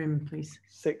per room, please?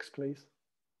 6, please.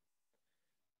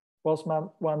 Whilst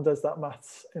Juan does that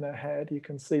maths in her head, you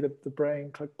can see the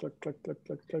brain click, click, click, click,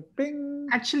 click, click, bing.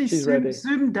 Actually, She's ready.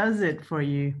 Zoom does it for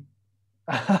you.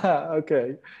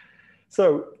 Okay.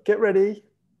 So get ready.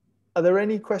 Are there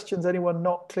any questions? Anyone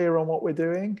not clear on what we're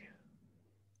doing?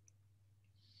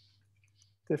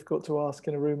 Difficult to ask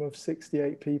in a room of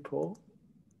 68 people.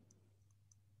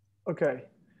 Okay.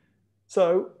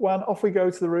 So Juan, off we go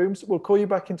to the rooms. We'll call you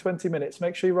back in 20 minutes.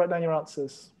 Make sure you write down your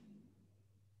answers.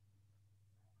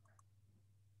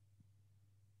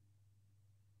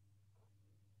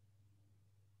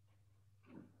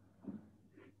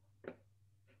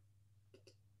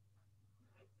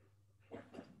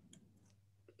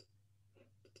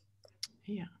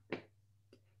 Yeah.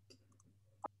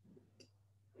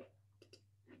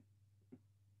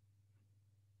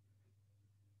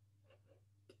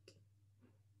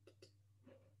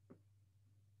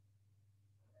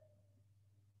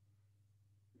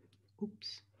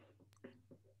 Oops.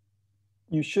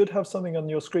 You should have something on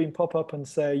your screen pop up and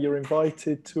say you're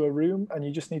invited to a room, and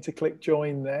you just need to click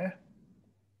join there.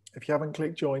 If you haven't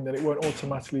clicked join, then it won't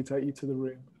automatically take you to the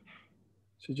room.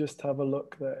 So just have a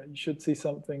look there. You should see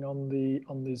something on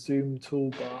the Zoom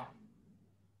toolbar.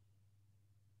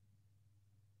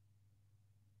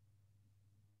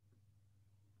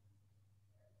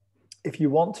 If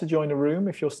you want to join a room,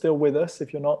 if you're still with us,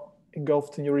 if you're not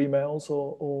engulfed in your emails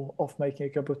or off making a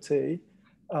cup of tea,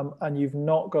 and you've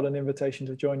not got an invitation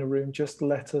to join a room, just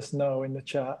let us know in the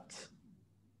chat,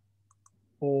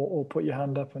 or put your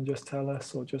hand up and just tell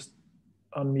us, or just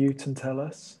unmute and tell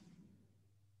us.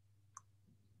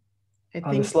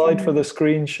 And the slide for the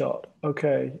screenshot.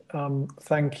 Okay,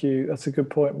 thank you. That's a good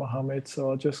point, Mohammed. So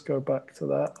I'll just go back to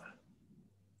that.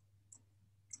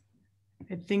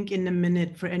 I think in a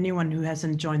minute, for anyone who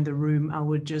hasn't joined the room, I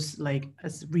would just like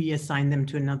reassign them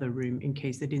to another room in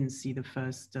case they didn't see the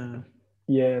first.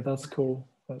 Yeah, that's cool.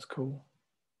 That's cool.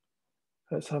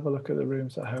 Let's have a look at the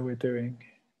rooms at how we're doing.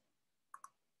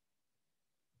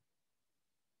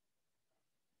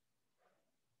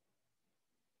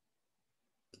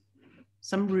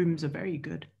 Some rooms are very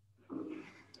good.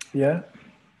 Yeah.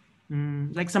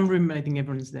 Like some room, I think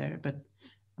everyone's there, but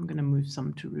I'm going to move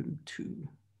some to room 2.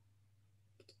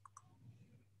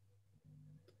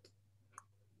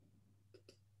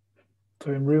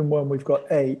 So in room 1, we've got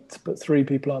 8, but 3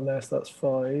 people aren't there, so that's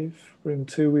 5. Room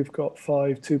 2, we've got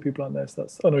 5, 2 people aren't there, so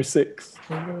that's, oh no, 6.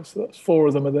 So that's 4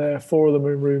 of them are there, 4 of them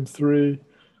are in room 3,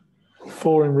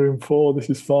 4 in room 4, this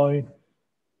is fine.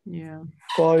 Yeah.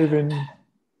 5 in,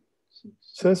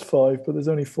 says 5, but there's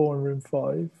only 4 in room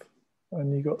 5.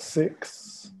 And you got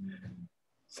 6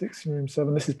 in room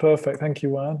 7. This is perfect, thank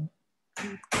you, Juan.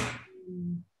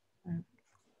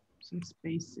 Some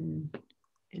space in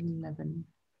 11.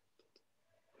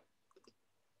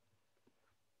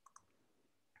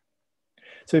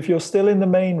 So if you're still in the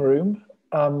main room,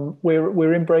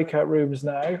 we're in breakout rooms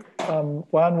now.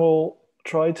 Juan will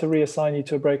try to reassign you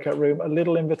to a breakout room. A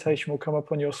little invitation will come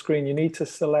up on your screen. You need to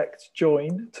select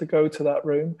join to go to that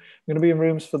room. I'm going to be in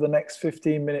rooms for the next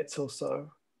 15 minutes or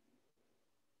so.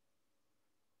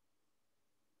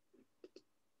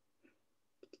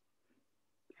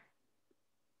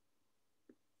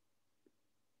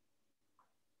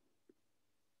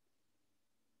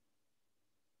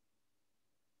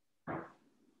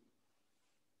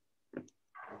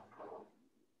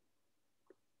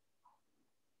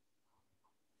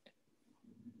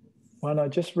 And I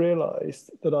just realized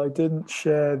that I didn't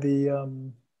share the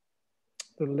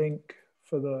link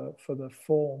for the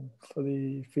form, for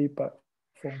the feedback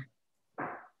form.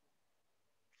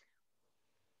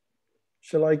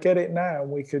 Shall I get it now?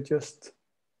 We could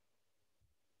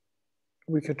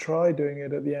try doing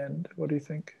it at the end. What do you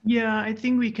think? Yeah, I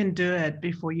think we can do it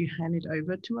before you hand it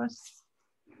over to us.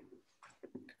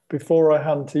 Before I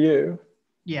hand to you?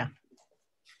 Yeah.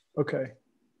 Okay.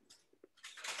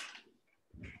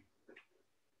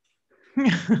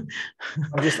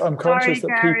 I'm conscious that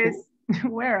Karis.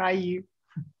 people. Where are you?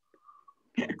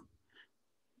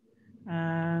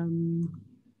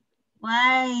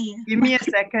 Why? Give me a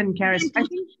second, Karis.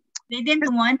 They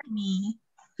didn't want me.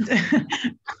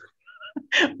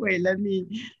 Wait, let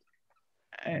me.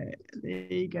 There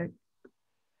you go.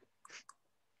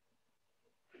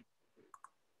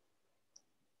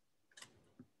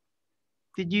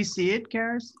 Did you see it,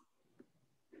 Karis?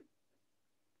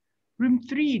 Room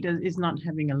 3 is not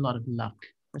having a lot of luck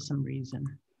for some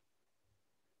reason.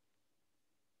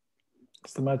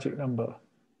 It's the magic number.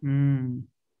 Mm.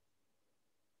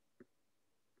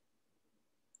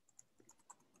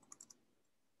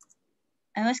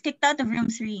 I was kicked out of room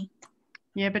 3.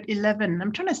 Yeah, but 11.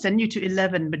 I'm trying to send you to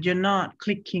 11, but you're not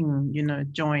clicking, you know,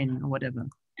 join or whatever.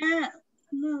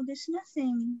 No, there's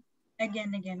nothing.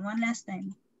 Again, one last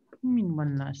time. I mean,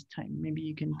 one last time. Maybe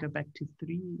you can go back to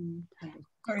 3.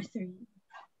 Or 3.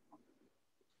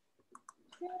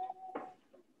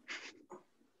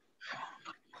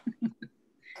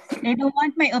 They don't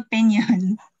want my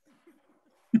opinion.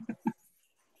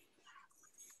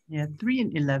 Yeah, 3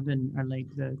 and 11 are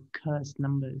like the cursed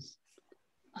numbers.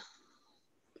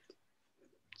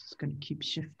 It's going to keep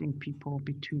shifting people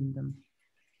between them.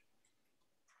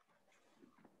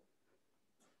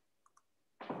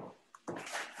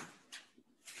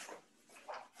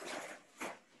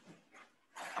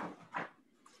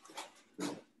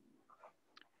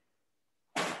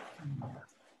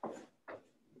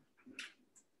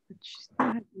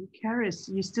 Karis,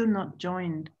 you're still not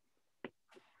joined.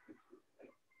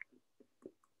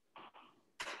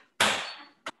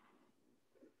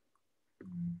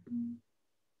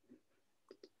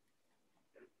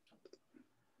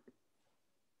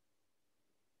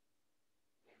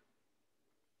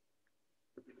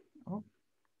 Oh,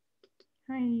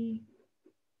 hi.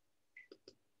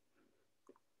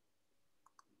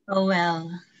 Oh,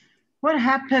 well. What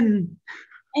happened?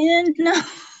 I don't know.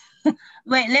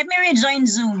 Wait, let me rejoin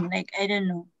Zoom. Like, I don't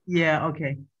know. Yeah,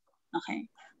 okay. Okay.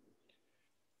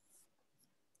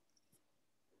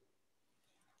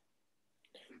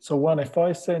 So Juan, if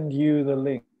I send you the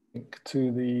link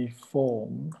to the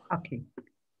form, Okay.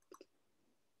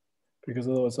 because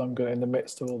otherwise I'm going, in the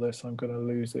midst of all this, I'm going to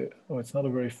lose it. Oh, it's not a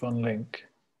very fun link.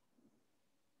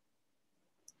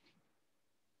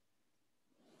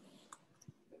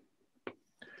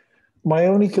 My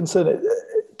only concern,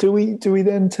 do we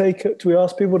then do we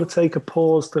ask people to take a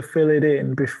pause to fill it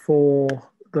in before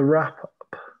the wrap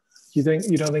up? You don't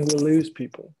think we'll lose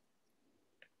people?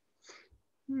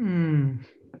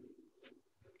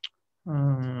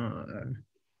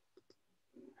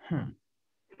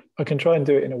 I can try and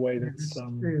do it in a way that's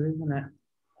true, isn't it?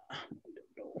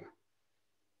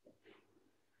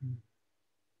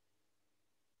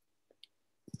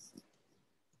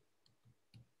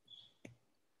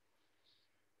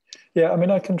 Yeah, I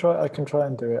mean, I can try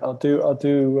and do it.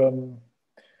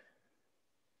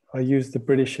 I use the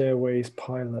British Airways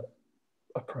pilot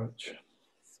approach.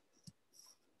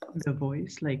 The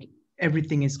voice, like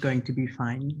everything is going to be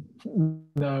fine.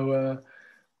 No,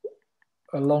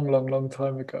 a long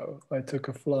time ago, I took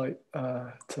a flight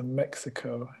to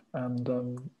Mexico, and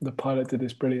the pilot did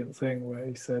this brilliant thing where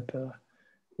he said, you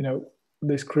know,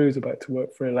 this crew's about to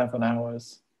work for 11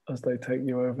 hours as they take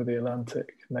you over the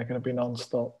Atlantic, and they're going to be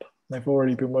non-stop. They've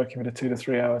already been working for the 2 to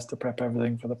 3 hours to prep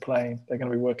everything for the plane. They're going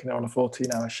to be working there on a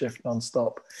 14-hour shift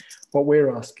non-stop. What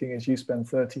we're asking is you spend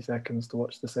 30 seconds to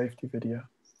watch the safety video.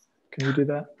 Can you do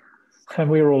that? And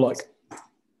we were all like,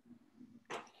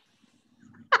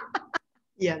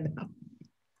 yeah, no.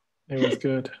 It was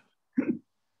good.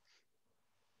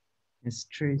 It's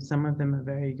true. Some of them are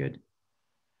very good.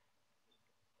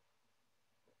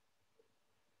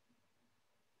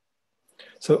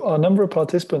 So our number of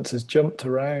participants has jumped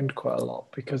around quite a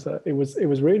lot because it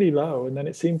was really low, and then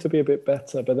it seemed to be a bit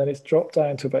better, but then it's dropped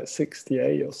down to about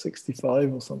 68 or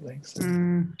 65 or something. So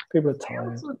people are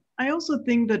tired. I also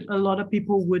think that a lot of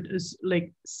people would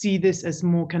see this as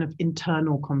more kind of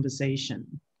internal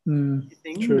conversation. I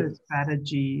think the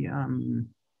strategy,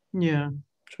 yeah.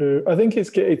 True. I think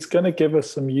it's going to give us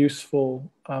some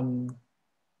useful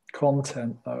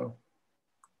content though.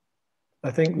 I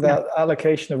think that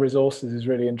allocation of resources is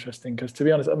really interesting because, to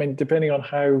be honest, I mean, depending on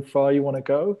how far you want to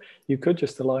go, you could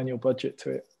just align your budget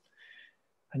to it.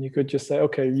 And you could just say,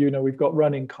 okay, we've got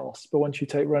running costs, but once you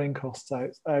take running costs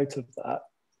out of that,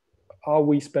 are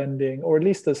we spending, or at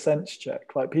least a sense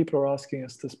check, like people are asking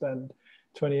us to spend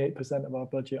 28% of our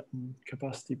budget on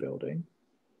capacity building.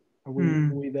 Are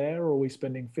we there, or are we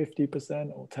spending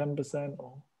 50% or 10%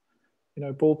 or,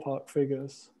 ballpark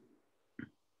figures?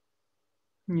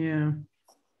 Yeah.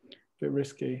 Bit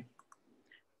risky.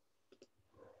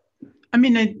 I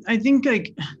mean, I think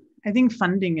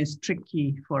funding is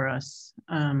tricky for us,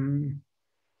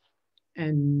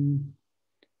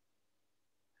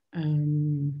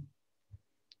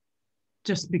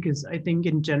 just because I think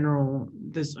in general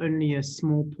there's only a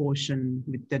small portion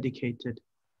with dedicated,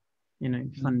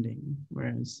 funding,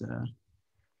 whereas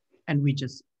and we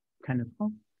just kind of,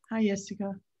 oh, hi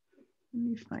Jessica. Let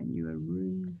me find you a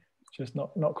room. Just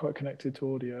not quite connected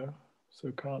to audio,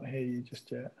 so can't hear you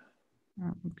just yet.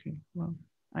 Oh, okay, well,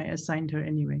 I assigned her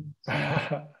anyway. So.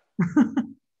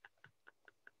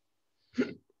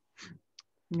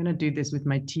 I'm going to do this with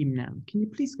my team now. Can you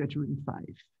please go to room 5?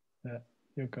 Yeah,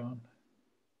 you're gone.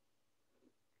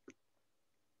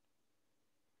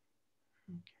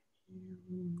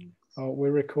 Oh,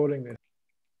 we're recording this.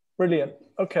 Brilliant.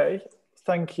 Okay,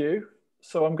 thank you.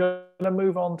 So I'm going to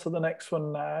move on to the next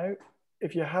one now.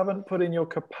 If you haven't put in your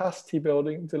capacity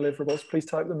building deliverables, please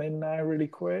type them in now really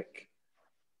quick.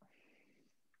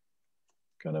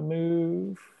 Going to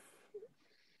move.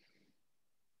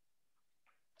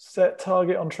 Set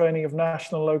target on training of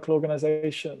national and local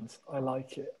organizations. I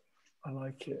like it. I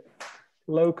like it.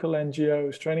 Local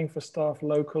NGOs, training for staff,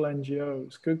 local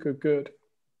NGOs. Good, good, good.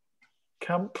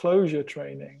 Camp closure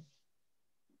training.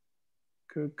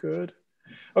 Good, good.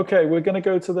 Okay, we're going to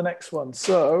go to the next one.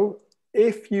 So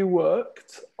if you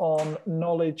worked on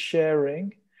knowledge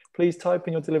sharing, please type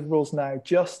in your deliverables now,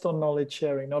 just on knowledge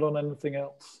sharing, not on anything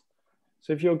else.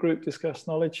 So if your group discussed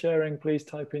knowledge sharing, please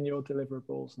type in your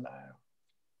deliverables now.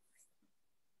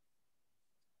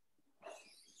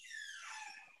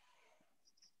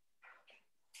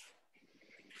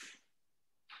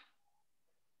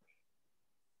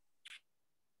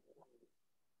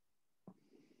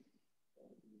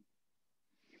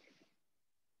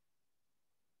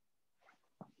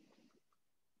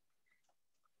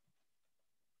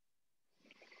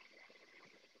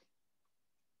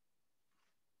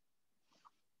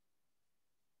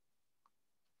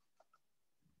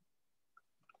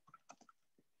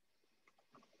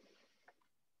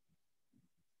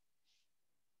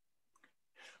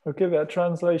 Okay, that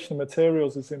translation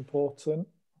materials is important.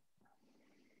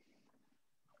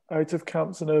 Out of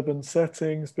camps and urban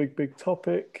settings, big, big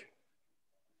topic.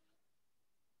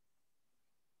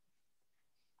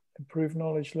 Improve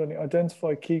knowledge learning,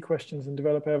 identify key questions and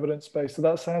develop evidence base. So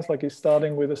that sounds like it's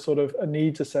starting with a sort of a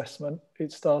needs assessment.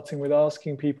 It's starting with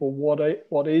asking people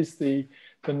what is the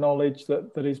knowledge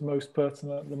that is most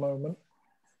pertinent at the moment.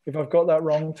 If I've got that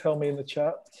wrong, tell me in the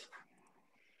chat.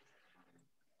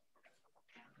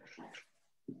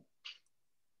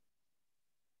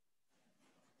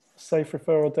 Safe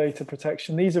referral data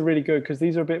protection. These are really good because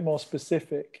these are a bit more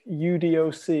specific.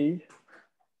 UDOC,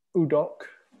 UDOC.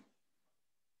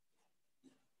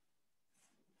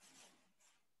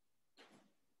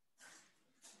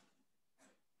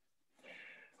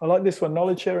 I like this one.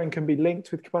 Knowledge sharing can be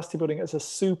linked with capacity building as a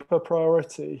super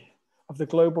priority of the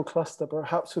global cluster,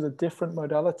 perhaps with a different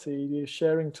modality,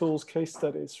 sharing tools, case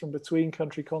studies from between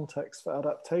country contexts for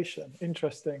adaptation.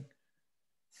 Interesting.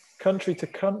 Country to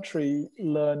country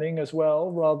learning as well,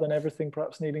 rather than everything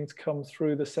perhaps needing to come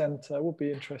through the center would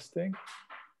be interesting.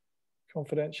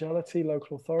 Confidentiality,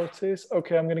 local authorities.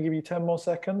 Okay, I'm going to give you 10 more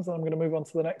seconds and I'm going to move on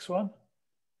to the next one.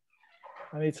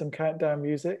 I need some countdown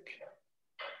music.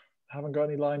 I haven't got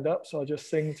any lined up, so I'll just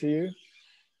sing to you.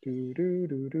 Do do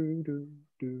do do do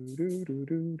do do do do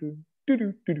do do do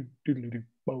do do do do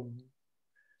boom.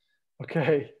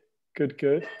 Okay, good,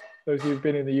 good. Those of you who've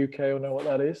been in the UK will know what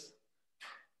that is.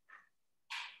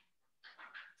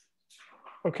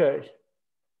 Okay,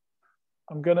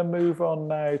 I'm going to move on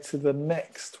now to the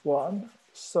next one.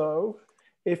 So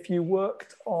if you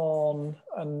worked on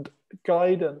and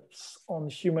guidance on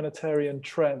humanitarian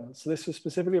trends, so this was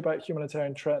specifically about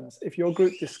humanitarian trends. If your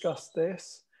group discussed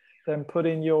this, then put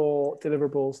in your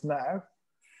deliverables now.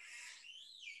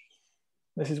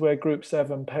 This is where group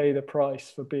 7 pay the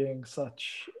price for being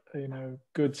such,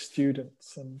 good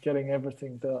students and getting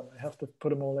everything done. They have to put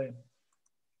them all in.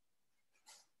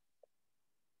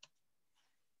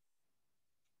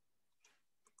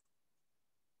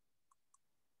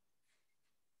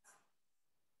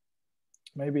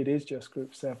 Maybe it is just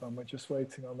group 7. We're just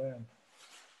waiting on them.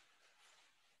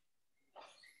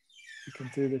 You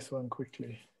can do this one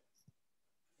quickly.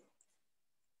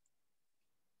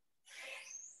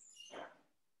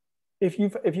 If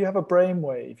you have a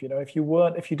brainwave,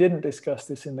 if you didn't discuss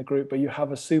this in the group, but you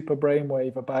have a super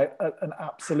brainwave about an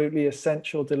absolutely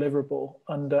essential deliverable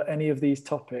under any of these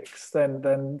topics,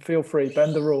 then feel free,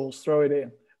 bend the rules, throw it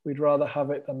in. We'd rather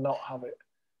have it than not have it.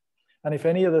 And if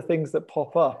any of the things that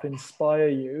pop up inspire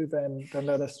you, then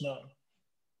let us know.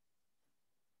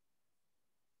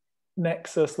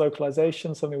 Nexus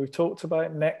localization, something we've talked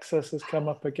about. Nexus has come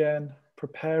up again.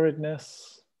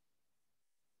 Preparedness.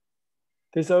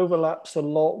 This overlaps a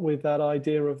lot with that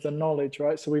idea of the knowledge,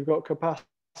 right? So we've got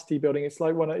capacity building. It's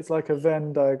like a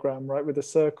Venn diagram, right? With the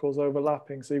circles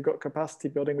overlapping. So you've got capacity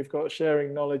building, we've got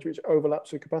sharing knowledge, which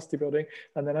overlaps with capacity building.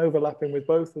 And then overlapping with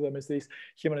both of them is these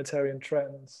humanitarian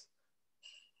trends.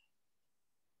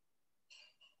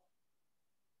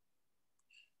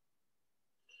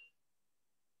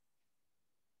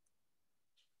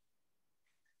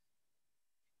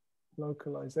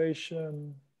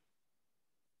 localization.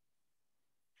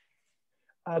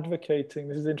 Advocating,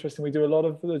 this is interesting. We do a lot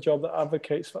of the job that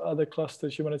advocates for other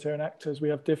clusters, humanitarian actors. We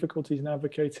have difficulties in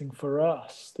advocating for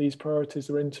us. These priorities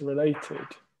are interrelated.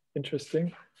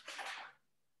 Interesting.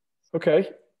 Okay,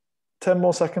 10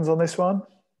 more seconds on this one.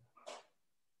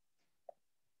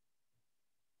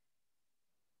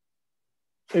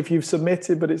 If you've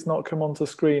submitted but it's not come onto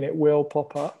screen, it will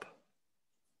pop up.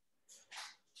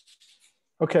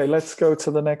 Okay, let's go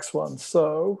to the next one.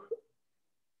 So,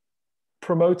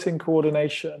 promoting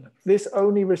coordination. This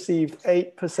only received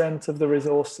 8% of the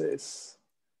resources.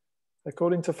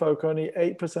 According to folk, only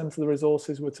 8% of the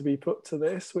resources were to be put to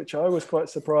this, which I was quite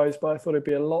surprised by. I thought it'd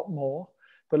be a lot more.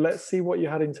 But let's see what you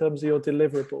had in terms of your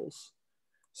deliverables.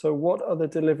 So what are the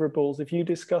deliverables? If you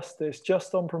discussed this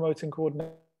just on promoting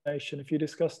coordination, if you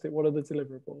discussed it, what are the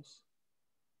deliverables?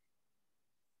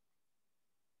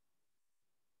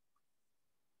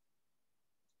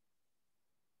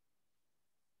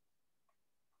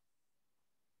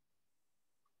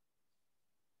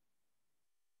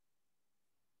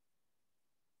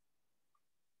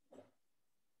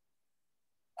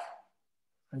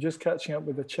 I'm just catching up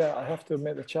with the chat. I have to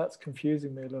admit the chat's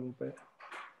confusing me a little bit.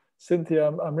 Cynthia,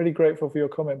 I'm really grateful for your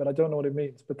comment, but I don't know what it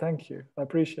means, but thank you. I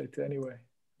appreciate it anyway.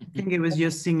 I think it was your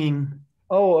singing.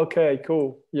 Oh, okay,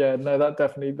 cool. Yeah, no,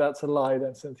 that's a lie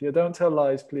then, Cynthia. Don't tell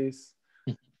lies, please.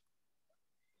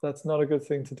 That's not a good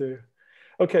thing to do.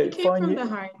 Okay, it came from the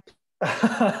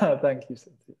heart. Thank you,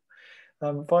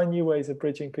 Cynthia. Find new ways of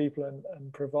bridging people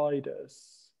and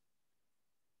providers.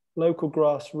 Local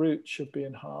grassroots should be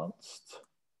enhanced.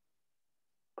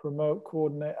 Promote,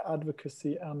 coordinate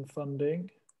advocacy and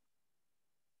funding.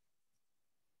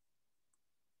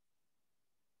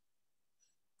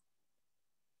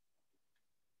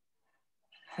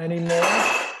 Any more?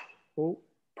 Oh,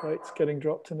 plates getting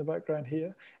dropped in the background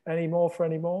here. Any more for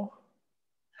any more?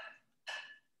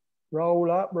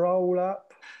 Roll up, roll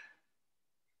up.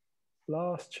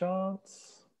 Last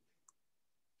chance.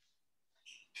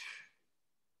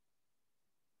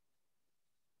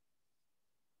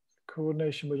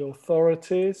 Coordination with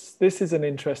authorities. This is an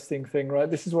interesting thing, right?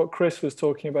 This is what Chris was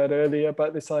talking about earlier,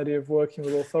 about this idea of working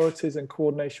with authorities and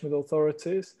coordination with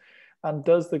authorities. And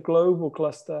does the global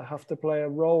cluster have to play a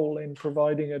role in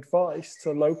providing advice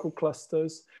to local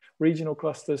clusters, regional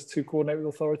clusters to coordinate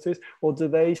with authorities, or do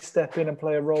they step in and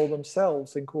play a role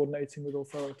themselves in coordinating with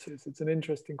authorities? It's an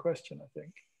interesting question, I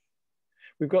think.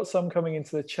 We've got some coming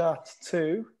into the chat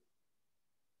too.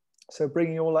 So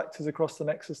bringing all actors across the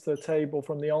nexus to the table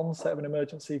from the onset of an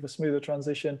emergency for smoother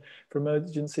transition, for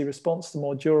emergency response to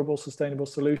more durable, sustainable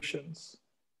solutions.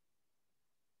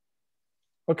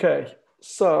 Okay,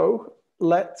 so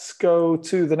let's go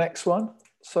to the next one.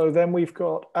 So then we've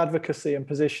got advocacy and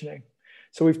positioning.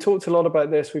 So we've talked a lot about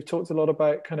this. We've talked a lot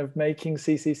about kind of making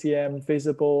CCCM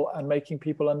visible and making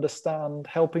people understand,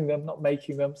 helping them, not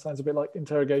making them, sounds a bit like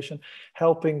interrogation,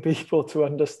 helping people to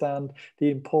understand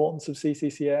the importance of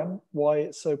CCCM, why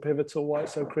it's so pivotal, why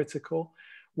it's so critical.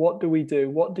 What do we do?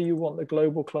 What do you want the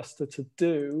global cluster to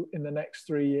do in the next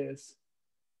 3 years?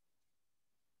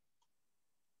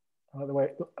 By the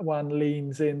way, one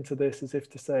leans into this as if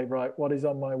to say, right, what is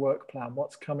on my work plan?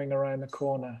 What's coming around the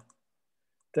corner?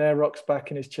 Dare rocks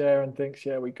back in his chair and thinks,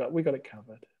 yeah, we got it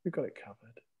covered. We got it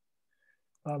covered.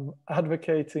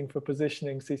 Advocating for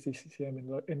positioning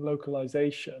CCCM in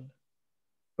localization.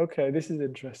 Okay, this is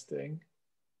interesting.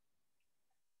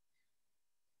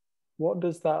 What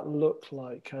does that look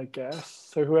like, I guess?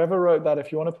 So whoever wrote that,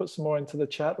 if you want to put some more into the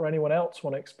chat, or anyone else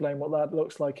want to explain what that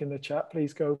looks like in the chat,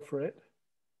 please go for it.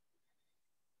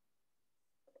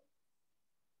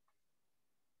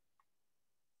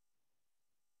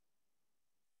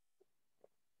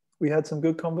 We had some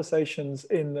good conversations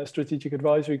in the strategic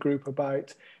advisory group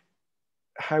about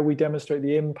how we demonstrate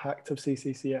the impact of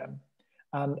CCCM,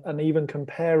 and even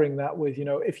comparing that with, you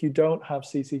know, if you don't have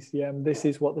CCCM, this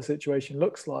is what the situation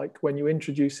looks like. When you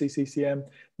introduce CCCM,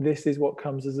 this is what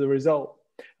comes as a result.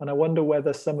 And I wonder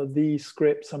whether some of these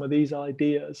scripts, some of these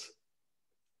ideas,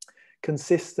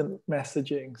 consistent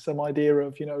messaging, some idea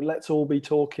of, you know, let's all be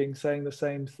talking, saying the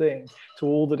same thing to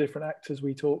all the different actors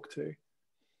we talk to.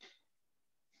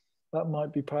 That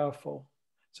might be powerful.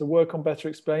 So work on better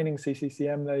explaining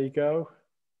CCCM, there you go.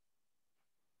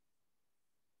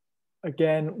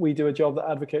 Again, we do a job that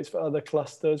advocates for other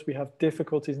clusters. We have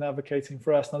difficulties in advocating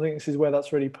for us. And I think this is where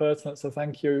that's really pertinent. So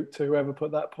thank you to whoever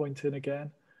put that point in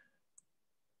again.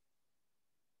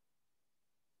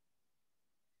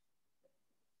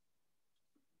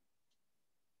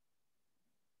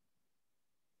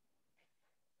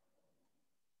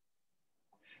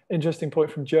 Interesting point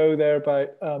from Joe there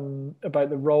about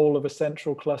the role of a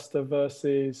central cluster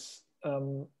versus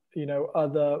you know,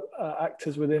 other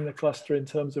actors within the cluster in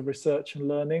terms of research and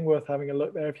learning. Worth having a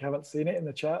look there if you haven't seen it in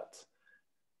the chat.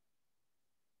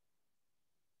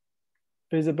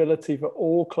 Visibility for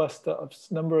all cluster of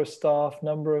number of staff,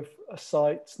 number of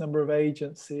sites, number of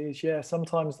agencies. Yeah,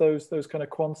 sometimes those kind of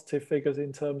quantitative figures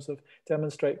in terms of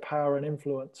demonstrate power and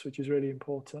influence, which is really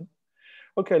important.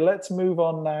 Okay, let's move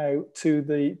on now to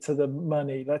the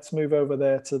money. Let's move over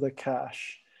there to the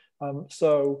cash.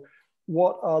 So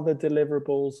what are the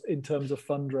deliverables in terms of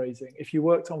fundraising? If you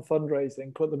worked on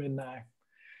fundraising, put them in now.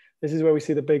 This is where we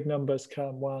see the big numbers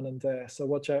come, one and there. So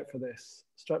watch out for this.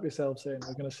 Strap yourselves in.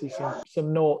 We're going to see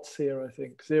some noughts here, I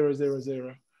think. 0, 0,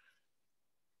 0.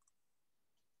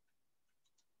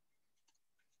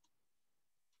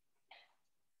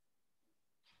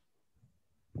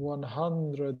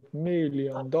 $100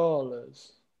 million.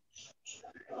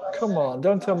 Come on,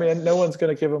 don't tell me no one's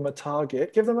going to give them a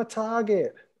target. Give them a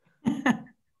target.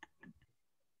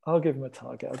 I'll give them a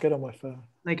target. I'll get on my phone.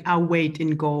 Like our weight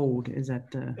in gold, is that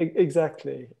the...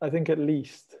 Exactly. I think at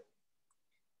least.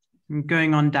 I'm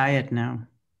going on diet now.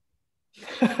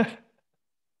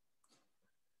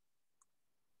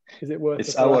 Is it worth it?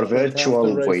 It's our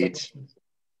virtual weight.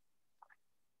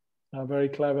 Oh, very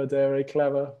clever, very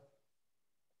clever.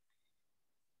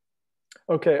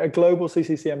 Okay, a global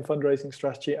CCCM fundraising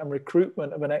strategy and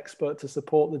recruitment of an expert to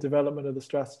support the development of the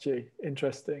strategy.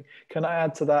 Interesting. Can I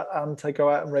add to that and to go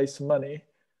out and raise some money?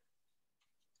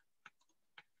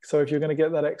 So if you're going to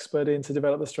get that expert in to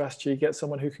develop the strategy, get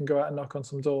someone who can go out and knock on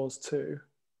some doors too.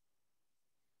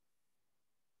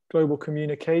 Global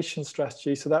communication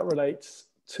strategy. So that relates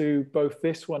to both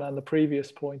this one and the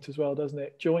previous point as well, doesn't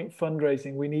it? Joint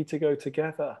fundraising. We need to go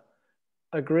together.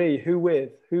 Agree. Who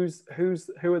with? Who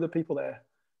are the people there?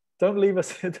 Don't leave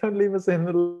us in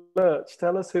the lurch.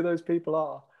 Tell us who those people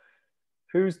are.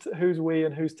 Who's we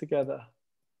and who's together?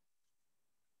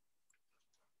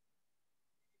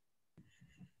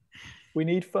 We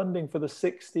need funding for the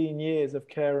 16 years of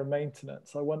care and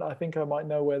maintenance. I think I might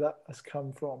know where that has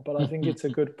come from, but I think it's a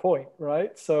good point,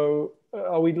 right? So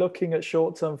are we looking at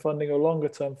short-term funding or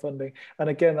longer-term funding? And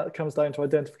again, that comes down to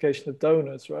identification of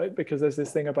donors, right? Because there's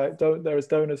this thing about there is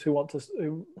donors who want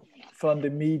to fund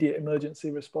immediate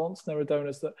emergency response. And there are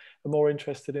donors that are more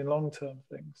interested in long-term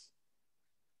things.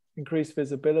 Increased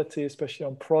visibility, especially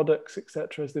on products,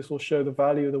 etc., as this will show the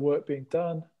value of the work being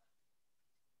done.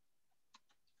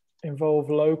 Involve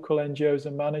local NGOs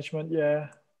and management, yeah.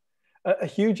 A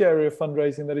huge area of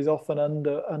fundraising that is often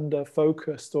under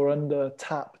focused or under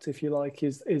tapped, if you like,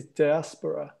 is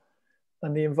diaspora.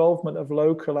 And the involvement of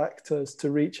local actors to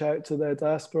reach out to their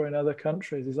diaspora in other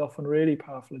countries is often really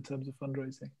powerful in terms of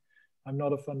fundraising. I'm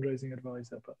not a fundraising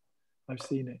advisor, but I've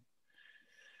seen it.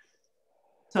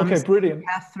 So okay, brilliant.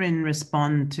 Catherine,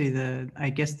 respond to the, I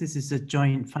guess this is a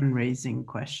joint fundraising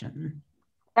question.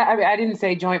 I didn't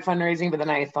say joint fundraising, but then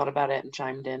I thought about it and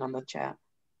chimed in on the chat.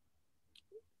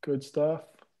 Good stuff.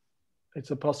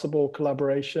 It's a possible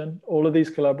collaboration. All of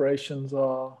these collaborations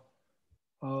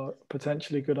are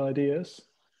potentially good ideas.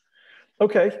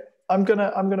 Okay, I'm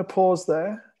gonna pause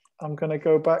there. I'm gonna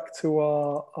go back to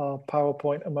our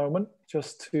PowerPoint a moment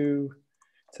just to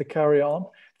carry on.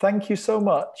 Thank you so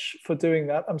much for doing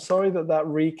that. I'm sorry that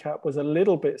recap was a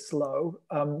little bit slow.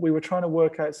 We were trying to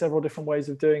work out several different ways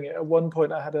of doing it. At one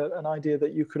point, I had an idea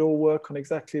that you could all work on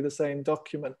exactly the same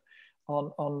document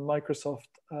on Microsoft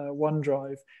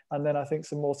OneDrive. And then I think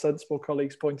some more sensible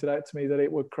colleagues pointed out to me that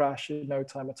it would crash in no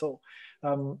time at all.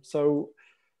 So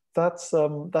that's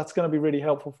going to be really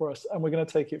helpful for us. And we're going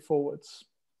to take it forwards.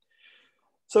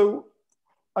 So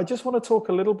I just want to talk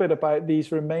a little bit about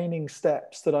these remaining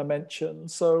steps that I mentioned.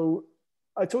 So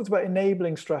I talked about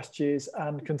enabling strategies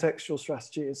and contextual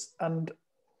strategies, and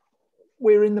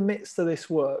we're in the midst of this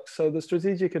work. So the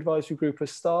Strategic Advisory Group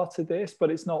has started this, but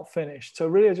it's not finished. So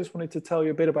really, I just wanted to tell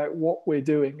you a bit about what we're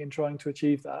doing in trying to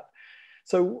achieve that.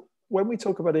 So when we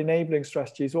talk about enabling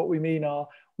strategies, what we mean are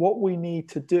what we need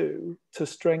to do to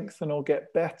strengthen or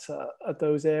get better at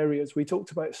those areas. We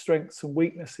talked about strengths and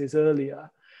weaknesses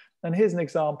earlier. And here's an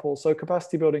example. So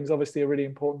capacity building is obviously a really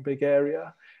important big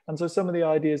area. And so some of the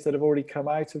ideas that have already come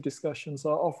out of discussions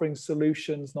are offering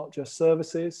solutions, not just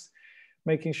services,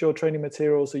 making sure training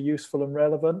materials are useful and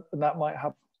relevant. And that might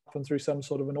happen through some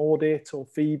sort of an audit or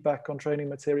feedback on training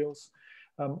materials,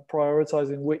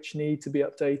 prioritizing which need to be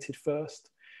updated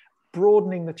first,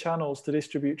 broadening the channels to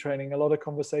distribute training. A lot of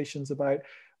conversations about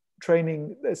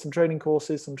training, there's some training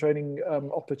courses, some training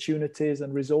opportunities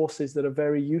and resources that are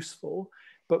very useful,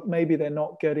 but maybe they're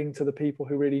not getting to the people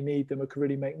who really need them or could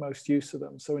really make most use of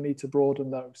them. So we need to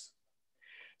broaden those.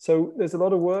 So there's a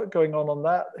lot of work going on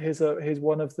that. Here's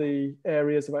one of the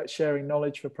areas about sharing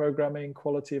knowledge for programming,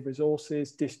 quality of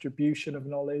resources, distribution of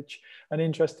knowledge, an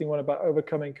interesting one about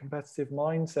overcoming competitive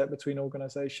mindset between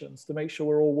organizations to make sure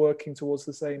we're all working towards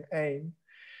the same aim.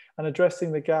 And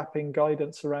addressing the gap in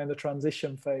guidance around the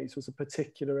transition phase was a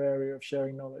particular area of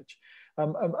sharing knowledge.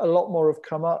 A lot more have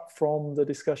come up from the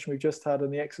discussion we've just had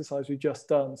and the exercise we've just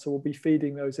done. So we'll be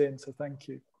feeding those in, so thank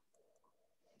you.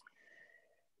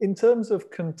 In terms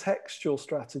of contextual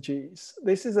strategies,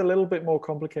 this is a little bit more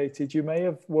complicated. You may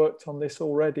have worked on this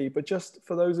already, but just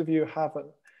for those of you who haven't,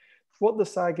 what the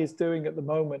SAG is doing at the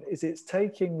moment is it's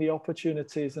taking the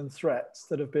opportunities and threats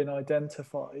that have been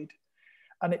identified,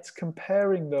 and it's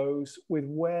comparing those with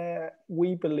where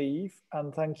we believe,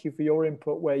 and thank you for your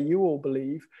input, where you all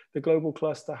believe the global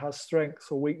cluster has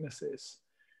strengths or weaknesses.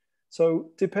 So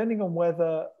depending on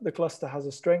whether the cluster has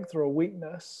a strength or a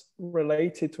weakness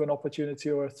related to an opportunity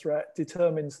or a threat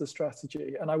determines the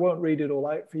strategy. And I won't read it all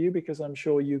out for you because I'm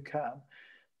sure you can.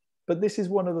 But this is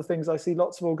one of the things I see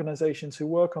lots of organizations who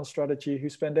work on strategy, who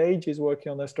spend ages working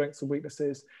on their strengths and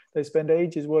weaknesses. They spend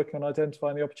ages working on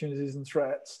identifying the opportunities and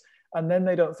threats, and then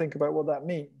they don't think about what that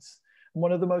means. And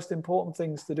one of the most important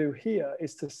things to do here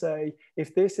is to say,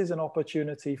 if this is an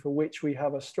opportunity for which we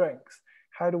have a strength,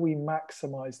 how do we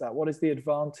maximize that? What is the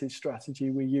advantage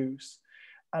strategy we use?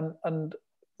 And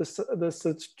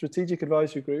the Strategic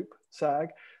Advisory Group, SAG,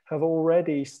 have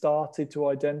already started to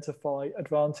identify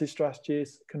advantage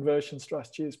strategies, conversion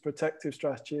strategies, protective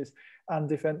strategies, and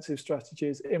defensive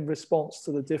strategies in response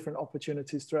to the different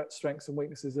opportunities, threats, strengths, and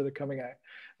weaknesses that are coming out.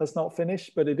 That's not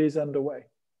finished, but it is underway.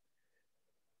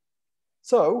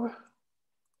 So,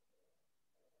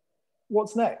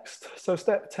 what's next? So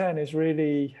step 10 is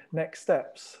really next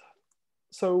steps.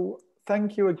 So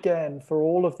thank you again for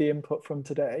all of the input from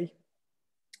today.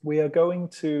 We are going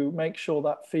to make sure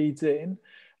that feeds in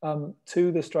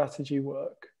to the strategy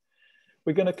work.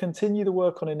 We're going to continue the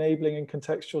work on enabling and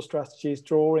contextual strategies,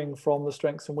 drawing from the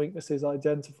strengths and weaknesses,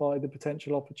 identify the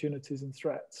potential opportunities and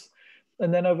threats.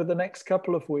 And then over the next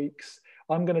couple of weeks,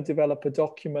 I'm going to develop a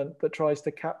document that tries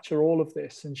to capture all of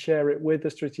this and share it with the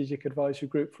Strategic Advisory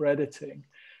Group for editing.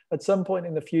 At some point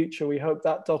in the future, we hope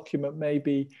that document may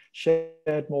be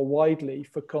shared more widely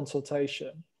for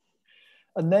consultation.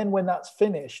 And then when that's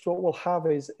finished, what we'll have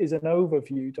is an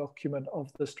overview document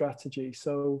of the strategy.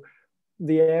 So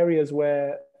the areas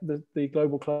where the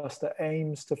global cluster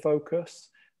aims to focus,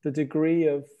 the degree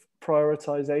of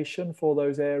prioritization for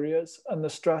those areas, and the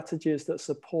strategies that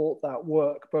support that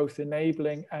work, both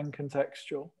enabling and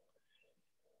contextual.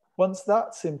 Once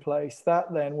that's in place,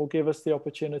 that then will give us the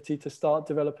opportunity to start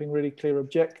developing really clear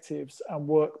objectives and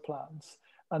work plans.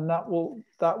 And that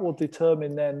will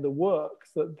determine then the work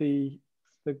that the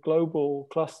global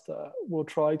cluster will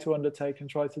try to undertake and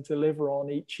try to deliver on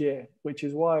each year, which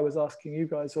is why I was asking you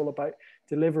guys all about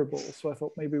deliverables. So I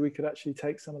thought maybe we could actually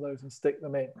take some of those and stick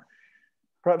them in.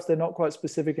 Perhaps they're not quite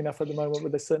specific enough at the moment,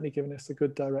 but they're certainly giving us a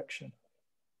good direction.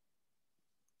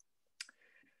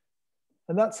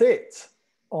 And that's it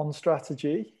on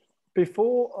strategy.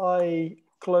 Before I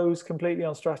close completely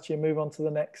on strategy and move on to the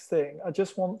next thing, I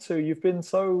just want to, you've been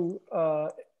so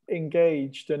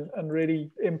engaged and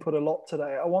really input a lot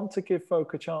today. I want to give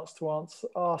folk a chance to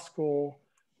ask or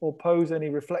pose any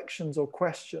reflections or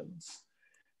questions.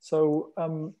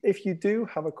 So if you do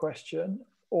have a question,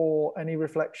 or any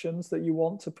reflections that you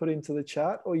want to put into the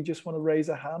chat, or you just want to raise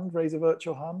a hand, raise a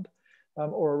virtual hand,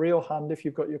 or a real hand if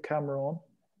you've got your camera on,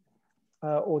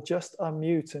 or just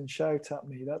unmute and shout at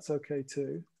me, that's okay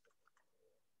too.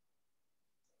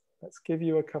 Let's give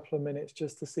you a couple of minutes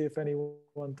just to see if anyone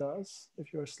does.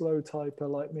 If you're a slow typer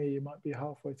like me, you might be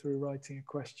halfway through writing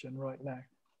a question right now.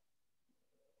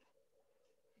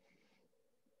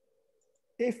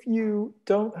 If you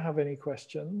don't have any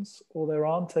questions or there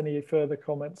aren't any further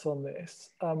comments on this,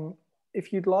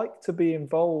 if you'd like to be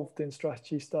involved in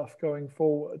strategy stuff going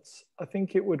forwards, I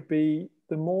think it would be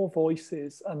the more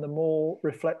voices and the more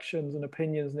reflections and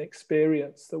opinions and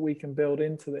experience that we can build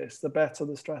into this, the better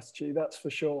the strategy, that's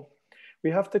for sure. We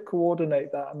have to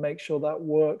coordinate that and make sure that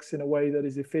works in a way that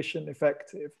is efficient,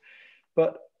 effective.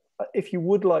 But if you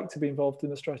would like to be involved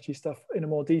in the strategy stuff in a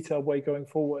more detailed way going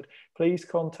forward, please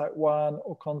contact Juan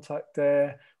or contact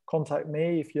Dare, contact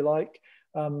me if you like,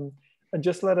 and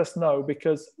just let us know,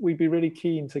 because we'd be really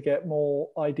keen to get more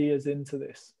ideas into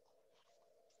this.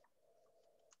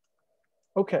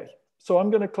 Okay, so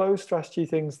I'm going to close strategy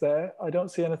things there. I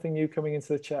don't see anything new coming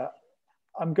into the chat.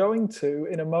 I'm going to,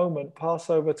 in a moment,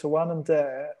 pass over to Juan and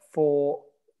Dare for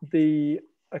the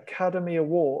Academy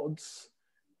Awards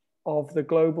of the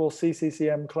global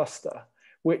CCCM cluster,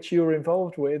 which you were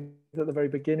involved with at the very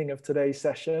beginning of today's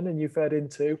session and you fed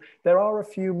into. There are a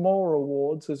few more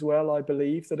awards as well, I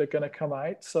believe, that are going to come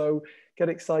out. So get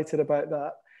excited about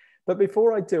that. But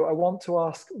before I do, I want to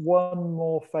ask one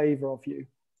more favor of you.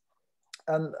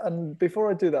 And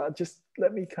before I do that, just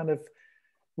let me kind of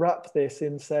wrap this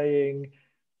in saying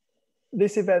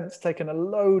this event's taken a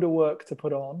load of work to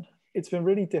put on. It's been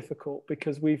really difficult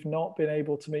because we've not been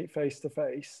able to meet face to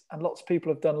face, and lots of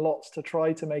people have done lots to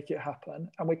try to make it happen.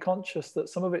 And we're conscious that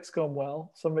some of it's gone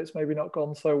well, some of it's maybe not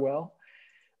gone so well.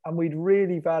 And we'd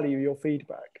really value your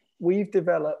feedback. We've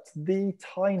developed the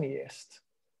tiniest,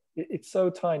 it's so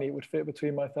tiny, it would fit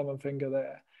between my thumb and finger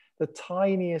there, the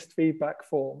tiniest feedback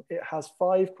form. It has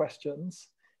 5 questions.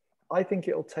 I think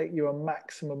it'll take you a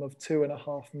maximum of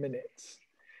 2.5 minutes.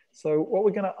 So what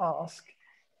we're going to ask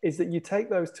is that you take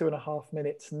those 2.5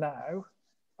 minutes now.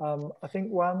 I think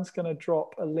Juan's going to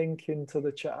drop a link into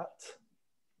the chat.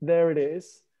 There it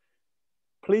is.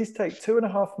 Please take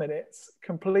 2.5 minutes,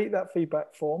 complete that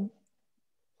feedback form,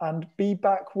 and be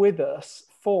back with us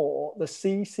for the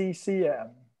CCCM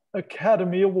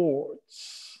Academy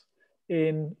Awards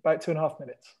in about 2.5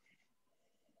 minutes.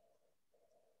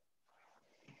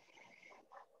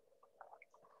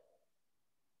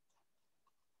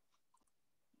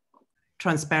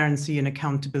 Transparency and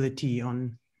accountability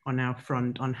on our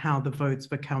front on how the votes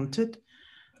were counted.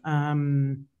 Shall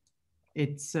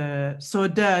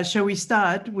we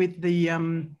start with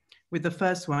the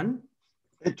first one?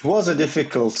 It was a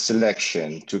difficult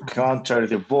selection to counter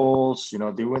the votes, you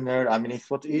know, the winner. I mean, it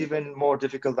was even more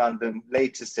difficult than the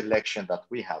latest election that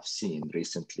we have seen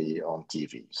recently on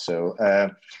TV. So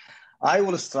I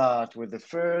will start with the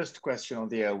first question on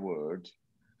the award.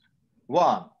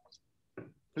 Juan,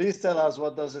 please tell us,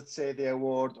 what does it say, the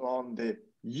award on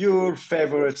your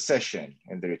favorite session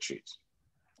in the retreat?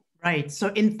 Right, so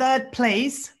in third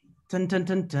place, dun, dun,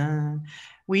 dun, dun,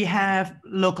 we have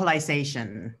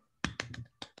localization.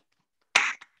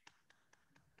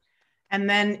 And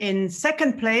then in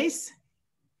second place,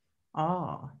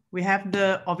 we have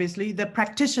obviously the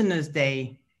Practitioners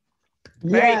Day.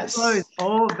 Yes. Very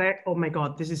close. Oh my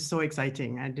God, this is so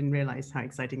exciting. I didn't realize how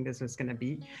exciting this was gonna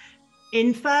be.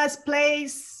 In first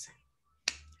place,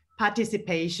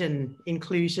 participation,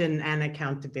 inclusion, and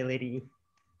accountability.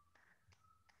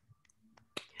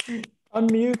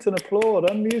 Unmute and applaud,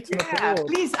 unmute and applaud.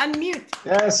 Please unmute.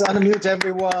 Yes, unmute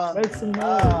everyone. Make some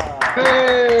noise.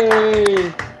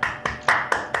 Hey!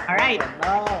 All right. And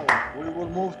now we will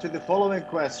move to the following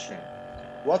question.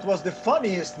 What was the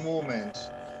funniest moment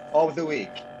of the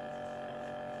week?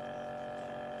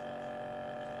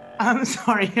 I'm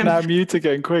sorry. Now mute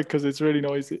again quick because it's really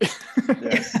noisy.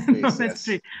 Yes, please. No, that's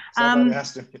true. Somebody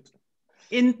has to mute.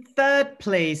 In third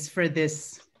place for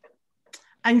this,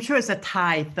 I'm sure it's a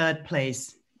tie third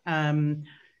place. The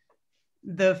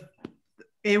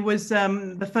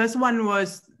first one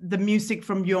was the music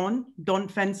from Bjorn, Don't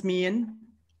Fence Me In,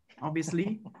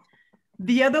 obviously.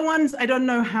 The other ones, I don't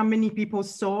know how many people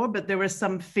saw, but there were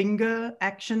some finger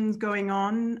actions going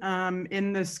on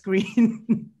in the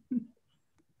screen.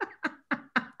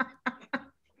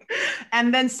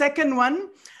 And then second one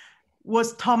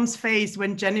was Tom's face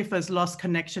when Jennifer's lost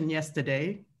connection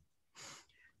yesterday.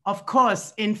 Of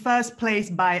course, in first place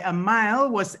by a mile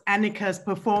was Annika's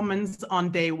performance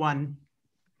on day one.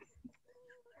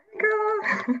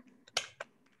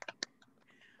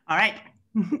 All right,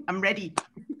 I'm ready.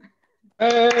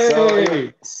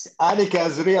 Hey! So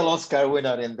Annika's real Oscar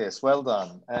winner in this. Well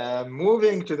done.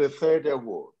 Moving to the third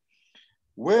award.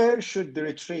 Where should the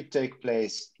retreat take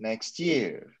place next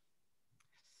year?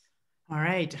 All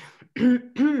right.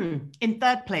 In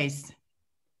third place,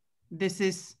 this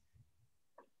is,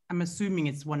 I'm assuming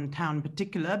it's one town in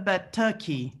particular, but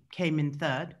Turkey came in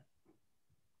third.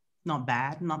 Not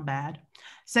bad, not bad.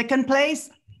 Second place,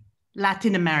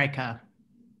 Latin America.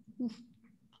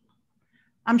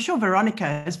 I'm sure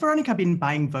has Veronica been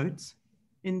buying votes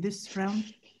in this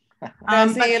round?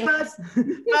 But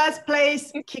first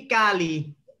place,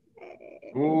 Kigali.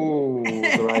 Ooh,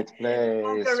 the right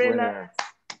place, winner.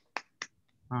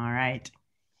 All right.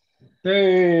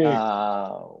 Hey.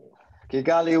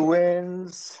 Kigali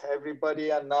wins,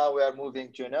 everybody. And now we are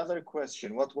moving to another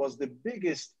question. What was the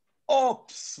biggest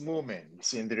ops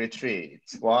moment in the retreat?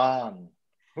 One.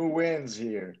 Who wins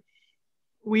here?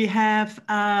 We have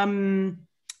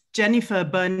Jennifer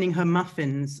burning her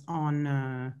muffins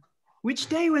on, which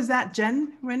day was that,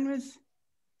 Jen? When was?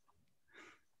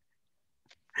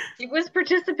 It was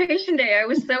participation day. I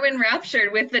was so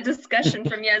enraptured with the discussion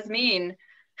from Yasmin.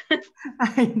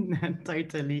 I know,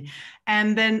 totally.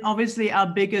 And then obviously our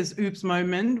biggest oops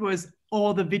moment was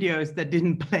all the videos that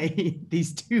didn't play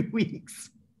these 2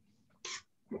 weeks.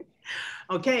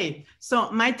 Okay, so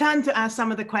my turn to ask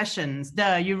some of the questions.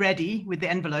 Are you ready with the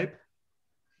envelope?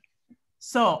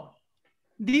 So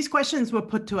these questions were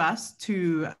put to us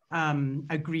to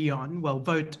agree on, well,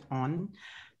 vote on.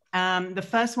 The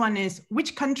first one is,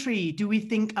 which country do we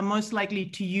think are most likely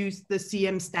to use the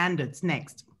CM standards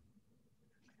next?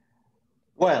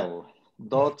 Well, ...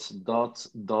 The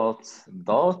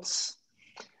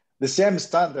CM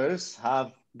standards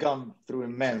have gone through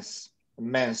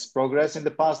immense progress in the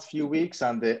past few weeks,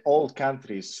 and all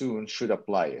countries soon should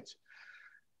apply it.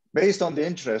 Based on the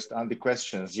interest and the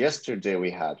questions yesterday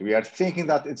we are thinking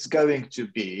that it's going to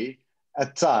be a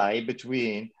tie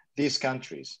between these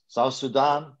countries, South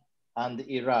Sudan and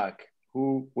Iraq.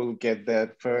 Who will get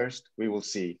there first? We will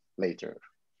see later.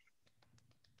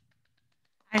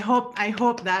 I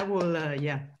hope that will,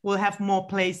 will have more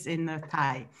place in the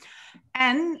tie.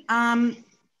 And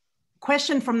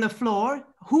question from the floor,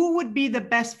 who would be the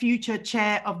best future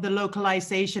chair of the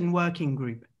localization working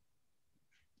group?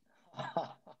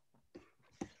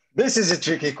 This is a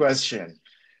tricky question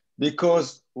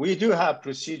because we do have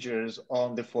procedures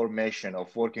on the formation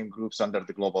of working groups under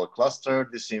the global cluster.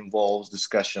 This involves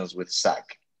discussions with SAG.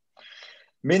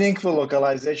 Meaningful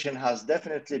localization has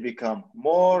definitely become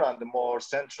more and more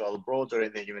central, broader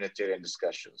in the humanitarian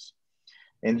discussions.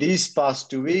 In these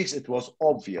past 2 weeks, it was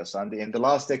obvious, and in the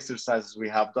last exercises we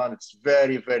have done, it's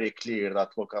very, very clear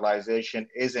that localization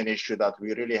is an issue that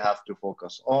we really have to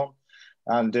focus on.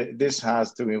 And this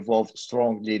has to involve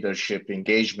strong leadership,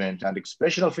 engagement, and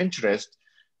expression of interest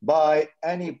by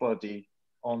anybody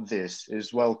on this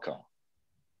is welcome.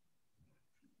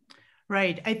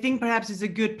 Right, I think perhaps it's a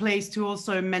good place to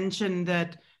also mention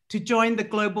that to join the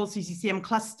global CCCM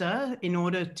cluster in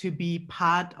order to be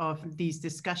part of these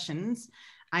discussions,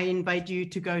 I invite you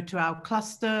to go to our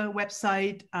cluster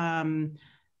website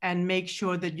and make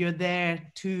sure that you're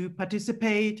there to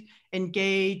participate,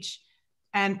 engage,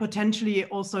 and potentially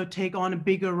also take on a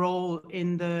bigger role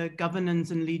in the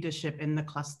governance and leadership in the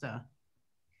cluster.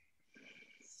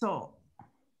 So.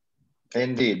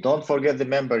 Indeed, don't forget the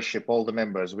membership, all the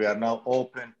members. We are now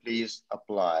open, please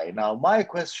apply. Now, my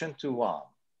question to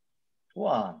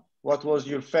Juan, what was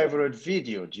your favorite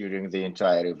video during the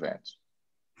entire event?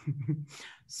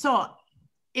 So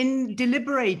in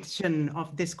deliberation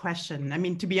of this question, I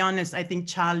mean, to be honest, I think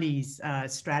Charlie's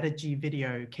strategy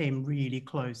video came really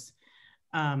close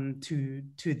to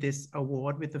this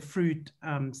award with the fruit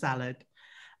salad.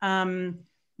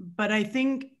 But I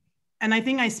think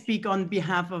I speak on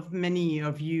behalf of many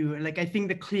of you, like I think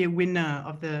the clear winner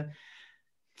of the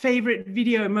favorite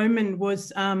video moment was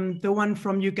the one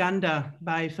from Uganda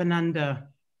by Fernanda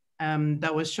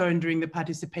that was shown during the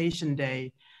participation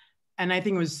day. And I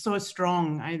think it was so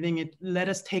strong. I think it let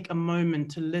us take a moment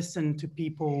to listen to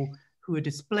people who are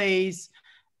displaced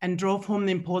and drove home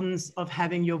the importance of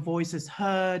having your voices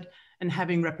heard and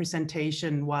having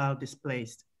representation while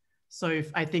displaced. So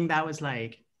I think that was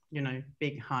like, you know,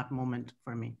 big heart moment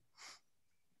for me.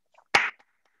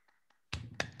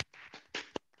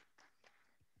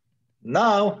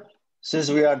 Now, since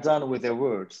we are done with the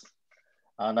awards,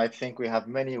 and I think we have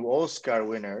many Oscar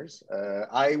winners,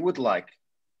 I would like,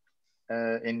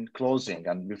 in closing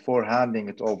and before handing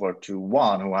it over to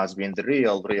Juan, who has been the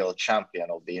real champion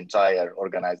of the entire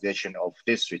organization of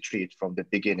this retreat from the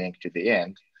beginning to the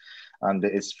end. And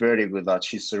it's very good that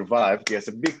she survived. Yes,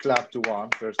 a big clap to Juan,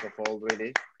 first of all,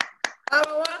 really.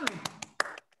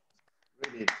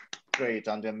 Really great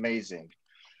and amazing.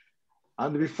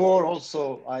 And before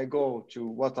also I go to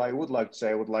what I would like to say,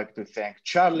 I would like to thank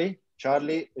Charlie.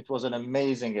 Charlie, it was an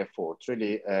amazing effort.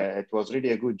 Really, it was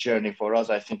really a good journey for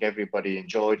us. I think everybody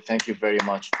enjoyed. Thank you very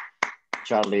much,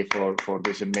 Charlie, for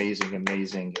this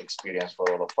amazing experience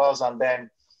for all of us. And then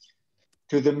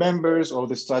to the members of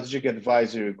the Strategic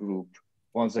Advisory Group,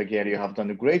 once again, you have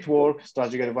done a great work.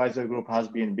 Strategic Advisory Group has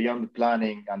been beyond the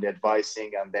planning and the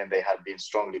advising, and then they have been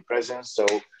strongly present. So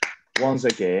once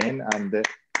again, and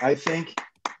I think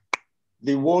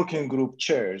the working group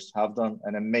chairs have done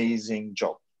an amazing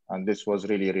job. And this was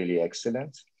really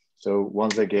excellent. So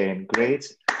once again, great.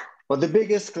 But the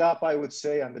biggest clap, I would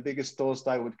say, and the biggest toast,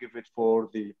 I would give it for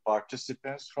the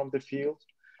participants from the field,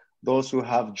 those who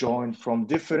have joined from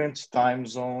different time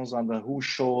zones and who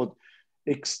showed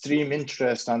extreme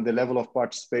interest and the level of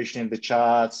participation in the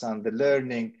chats and the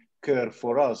learning curve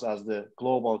for us as the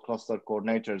global cluster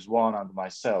coordinators, Juan and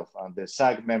myself, and the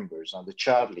SAG members and the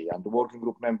Charlie and the working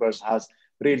group members has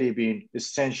really been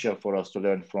essential for us to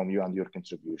learn from you and your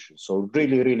contribution. So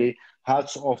really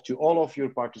hats off to all of your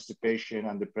participation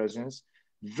and the presence,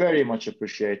 very much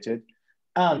appreciated.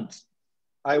 And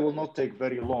I will not take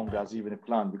very long as even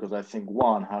planned, because I think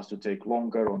one has to take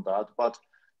longer on that. But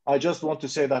I just want to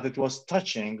say that it was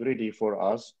touching really for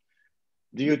us,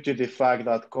 due to the fact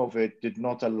that COVID did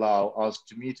not allow us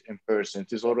to meet in person.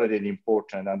 It is already an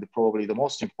important and probably the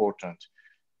most important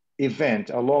event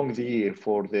along the year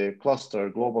for the cluster,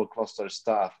 global cluster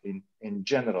staff in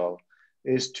general,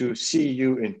 is to see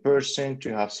you in person,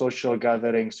 to have social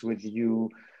gatherings with you,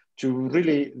 to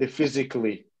really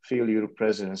physically feel your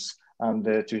presence and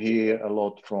to hear a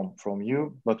lot from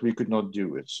you, but we could not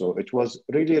do it. So it was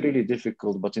really, really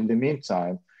difficult. But in the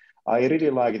meantime, I really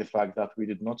like the fact that we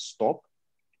did not stop.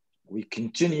 We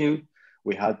continued.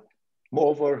 We had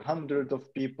over 100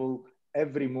 of people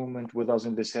every moment with us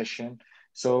in the session.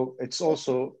 So it's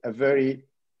also a very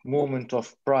moment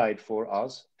of pride for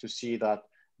us to see that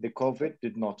the COVID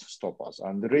did not stop us.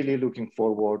 I'm really looking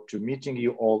forward to meeting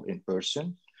you all in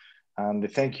person. And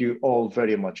thank you all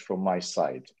very much from my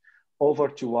side. Over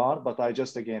to War, but I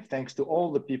just again, thanks to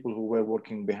all the people who were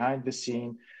working behind the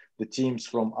scene, the teams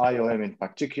from IOM in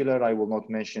particular. I will not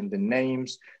mention the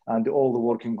names, and all the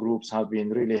working groups have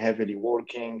been really heavily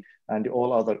working, and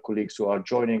all other colleagues who are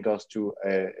joining us to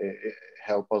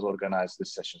help us organize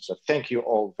this session. So thank you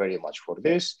all very much for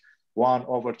this. Juan,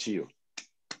 over to you.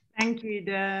 Thank you,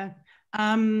 Ida.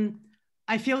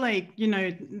 I feel like, you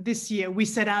know, this year we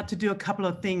set out to do a couple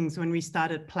of things when we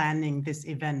started planning this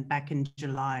event back in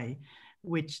July,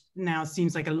 which now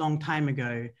seems like a long time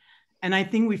ago. And I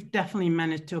think we've definitely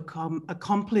managed to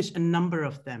accomplish a number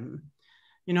of them.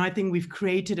 You know, I think we've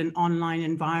created an online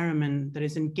environment that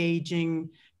is engaging,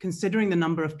 considering the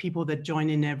number of people that join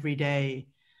in every day.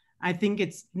 I think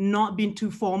it's not been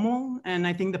too formal. And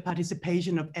I think the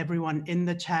participation of everyone in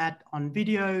the chat on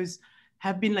videos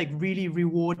have been like really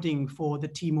rewarding for the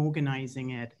team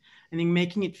organizing it. I think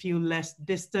making it feel less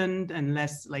distant and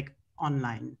less like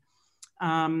online.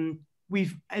 I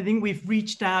think we've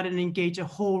reached out and engaged a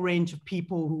whole range of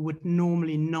people who would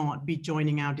normally not be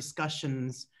joining our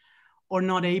discussions or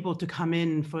not able to come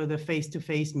in for the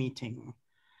face-to-face meeting.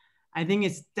 I think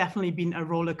it's definitely been a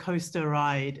roller coaster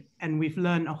ride, and we've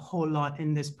learned a whole lot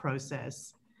in this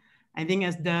process. I think,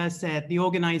 as Dar said, the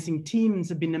organizing teams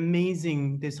have been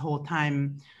amazing this whole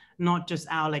time, not just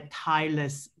our like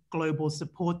tireless global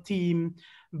support team,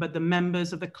 but the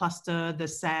members of the cluster, the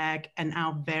SAG, and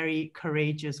our very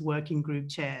courageous working group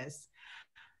chairs.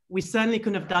 We certainly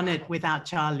couldn't have done it without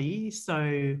Charlie. So,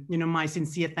 you know, my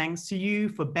sincere thanks to you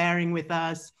for bearing with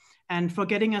us and for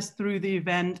getting us through the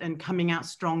event and coming out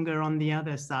stronger on the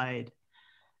other side.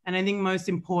 And I think most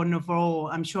important of all,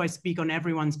 I'm sure I speak on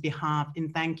everyone's behalf in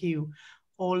thank you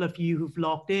all of you who've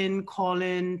logged in, call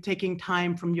in, taking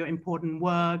time from your important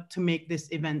work to make this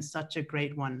event such a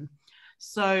great one.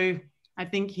 So I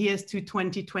think here's to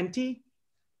 2020.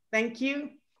 Thank you,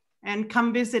 and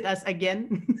come visit us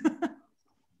again.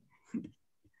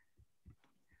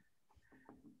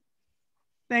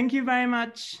 Thank you very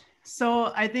much.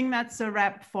 So I think that's a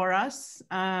wrap for us.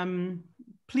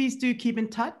 Please do keep in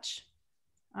touch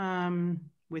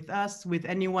with us, with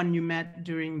anyone you met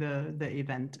during the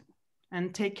event,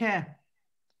 and take care.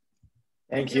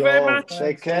 Thank you very much.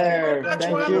 Take care.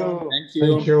 Thank you. Thank you.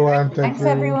 Thank you, and thank you.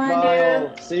 everyone.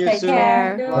 Bye. See you soon.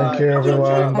 Care. Thank you,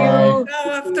 everyone. Bye.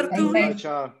 Bye.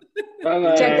 Ciao.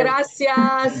 Muchas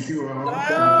gracias.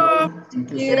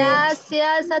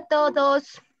 Gracias a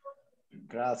todos.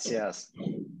 Gracias.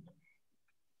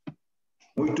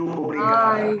 Muito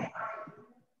obrigado.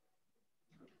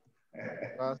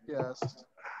 Gracias.